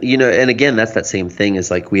shouldn't, and again, that's that same thing, is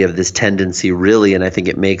like we have this tendency really, and I think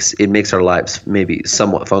it makes our lives maybe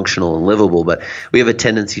somewhat functional and livable, but we have a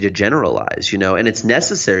tendency to generalize, and it's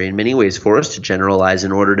necessary in many ways for us to generalize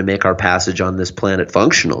in order to make our passage on this planet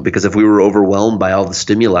functional, because if we were overwhelmed by all the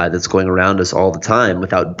stimuli that's going around us all the time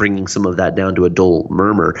without bringing some of that down to a dull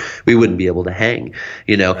murmur, we wouldn't be able to hang,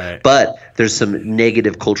 Right. But there's some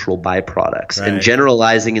negative cultural byproducts, and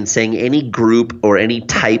generalizing and saying any group or any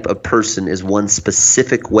type of person is one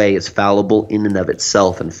specific way is fallible in and of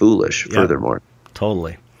itself and foolish. Yep. Furthermore,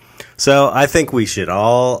 totally. So I think we should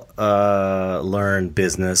all learn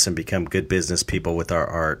business and become good business people with our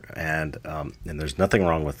art, and there's nothing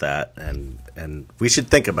wrong with that. And we should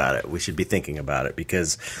think about it. We should be thinking about it,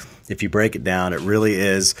 because if you break it down, it really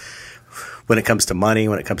is, when it comes to money,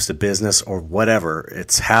 when it comes to business or whatever,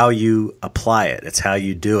 it's how you apply it. It's how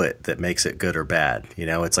you do it that makes it good or bad.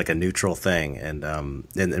 It's like a neutral thing.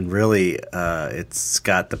 And really, it's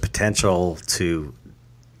got the potential to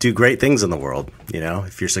do great things in the world,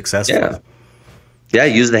 if you're successful. Yeah. Yeah,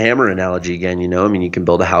 use the hammer analogy again, you can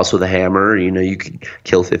build a house with a hammer, you could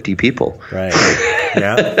kill 50 people. Right.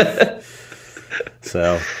 Yeah.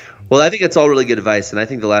 So... Well, I think it's all really good advice, and I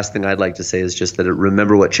think the last thing I'd like to say is just that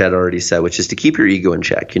remember what Chet already said, which is to keep your ego in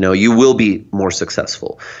check. You will be more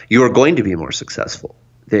successful. You are going to be more successful.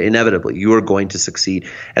 Inevitably, you are going to succeed.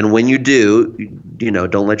 And when you do,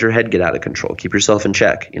 don't let your head get out of control. Keep yourself in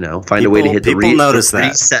check. Find a way to hit the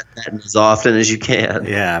reset button as often as you can.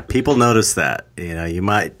 Yeah, people notice that. You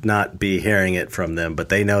might not be hearing it from them, but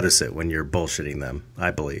they notice it when you're bullshitting them,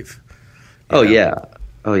 I believe. Yeah.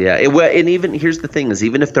 Oh, yeah. And even here's the thing is,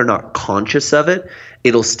 even if they're not conscious of it,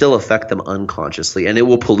 it'll still affect them unconsciously, and it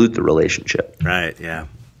will pollute the relationship. Right, yeah.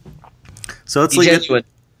 So it's be genuine.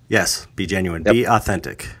 Yes, be genuine. Yep. Be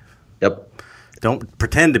authentic. Yep. Don't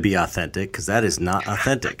pretend to be authentic, because that is not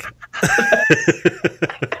authentic.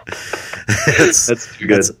 That's too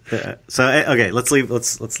good. So okay, let's leave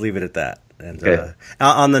it at that. And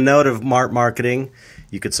on the note of marketing,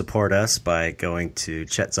 you could support us by going to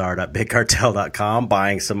chetzar.bigcartel.com,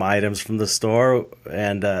 buying some items from the store,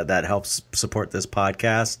 and that helps support this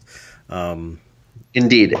podcast.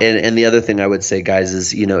 Indeed. And the other thing I would say, guys,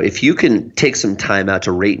 is, if you can take some time out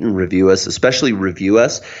to rate and review us, especially review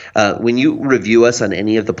us, when you review us on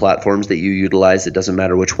any of the platforms that you utilize, it doesn't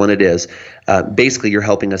matter which one it is, basically you're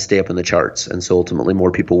helping us stay up in the charts. And so ultimately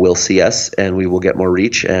more people will see us and we will get more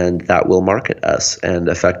reach, and that will market us and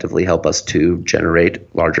effectively help us to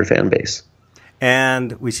generate larger fan base.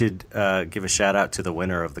 And we should give a shout out to the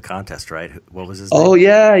winner of the contest, right? What was his name? Oh,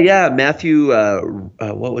 yeah. Matthew,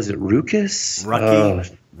 what was it? Ruckus?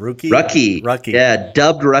 Rucky. Rucky. Yeah,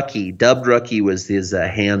 Dubbed Rucky. Dubbed Rucky was his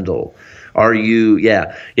handle.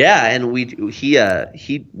 Yeah. And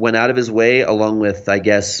he went out of his way, along with, I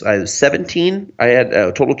guess, 17. I had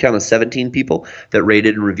a total count of 17 people that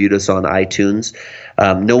rated and reviewed us on iTunes.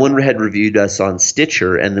 No one had reviewed us on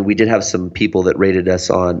Stitcher, and then we did have some people that rated us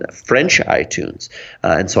on French iTunes.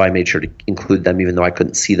 And so I made sure to include them, even though I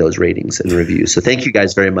couldn't see those ratings and reviews. So thank you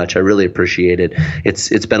guys very much. I really appreciate it.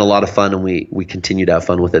 It's been a lot of fun, and we continue to have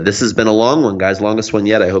fun with it. This has been a long one, guys. Longest one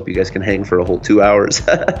yet. I hope you guys can hang for a whole 2 hours.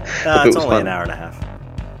 It's only fun. An hour and a half.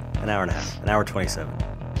 An hour 27.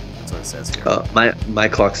 That's what it says here. My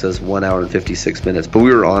clock says 1 hour and 56 minutes, but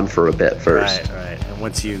we were on for a bit first. Right. And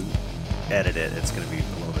once you edit it, it's going to be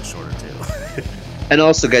a little bit shorter too. And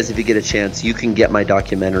also, guys, if you get a chance, you can get my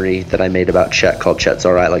documentary that I made about Chet called Chet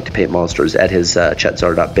Zar, I Like to Paint Monsters, at his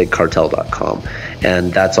chetzar.bigcartel.com.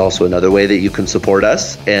 And that's also another way that you can support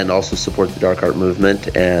us and also support the dark art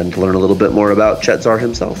movement and learn a little bit more about Chet Zar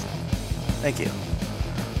himself. Thank you.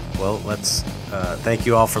 Well, let's thank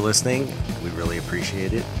you all for listening. We really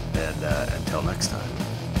appreciate it. And until next time.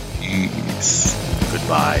 Peace.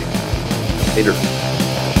 Goodbye. Later.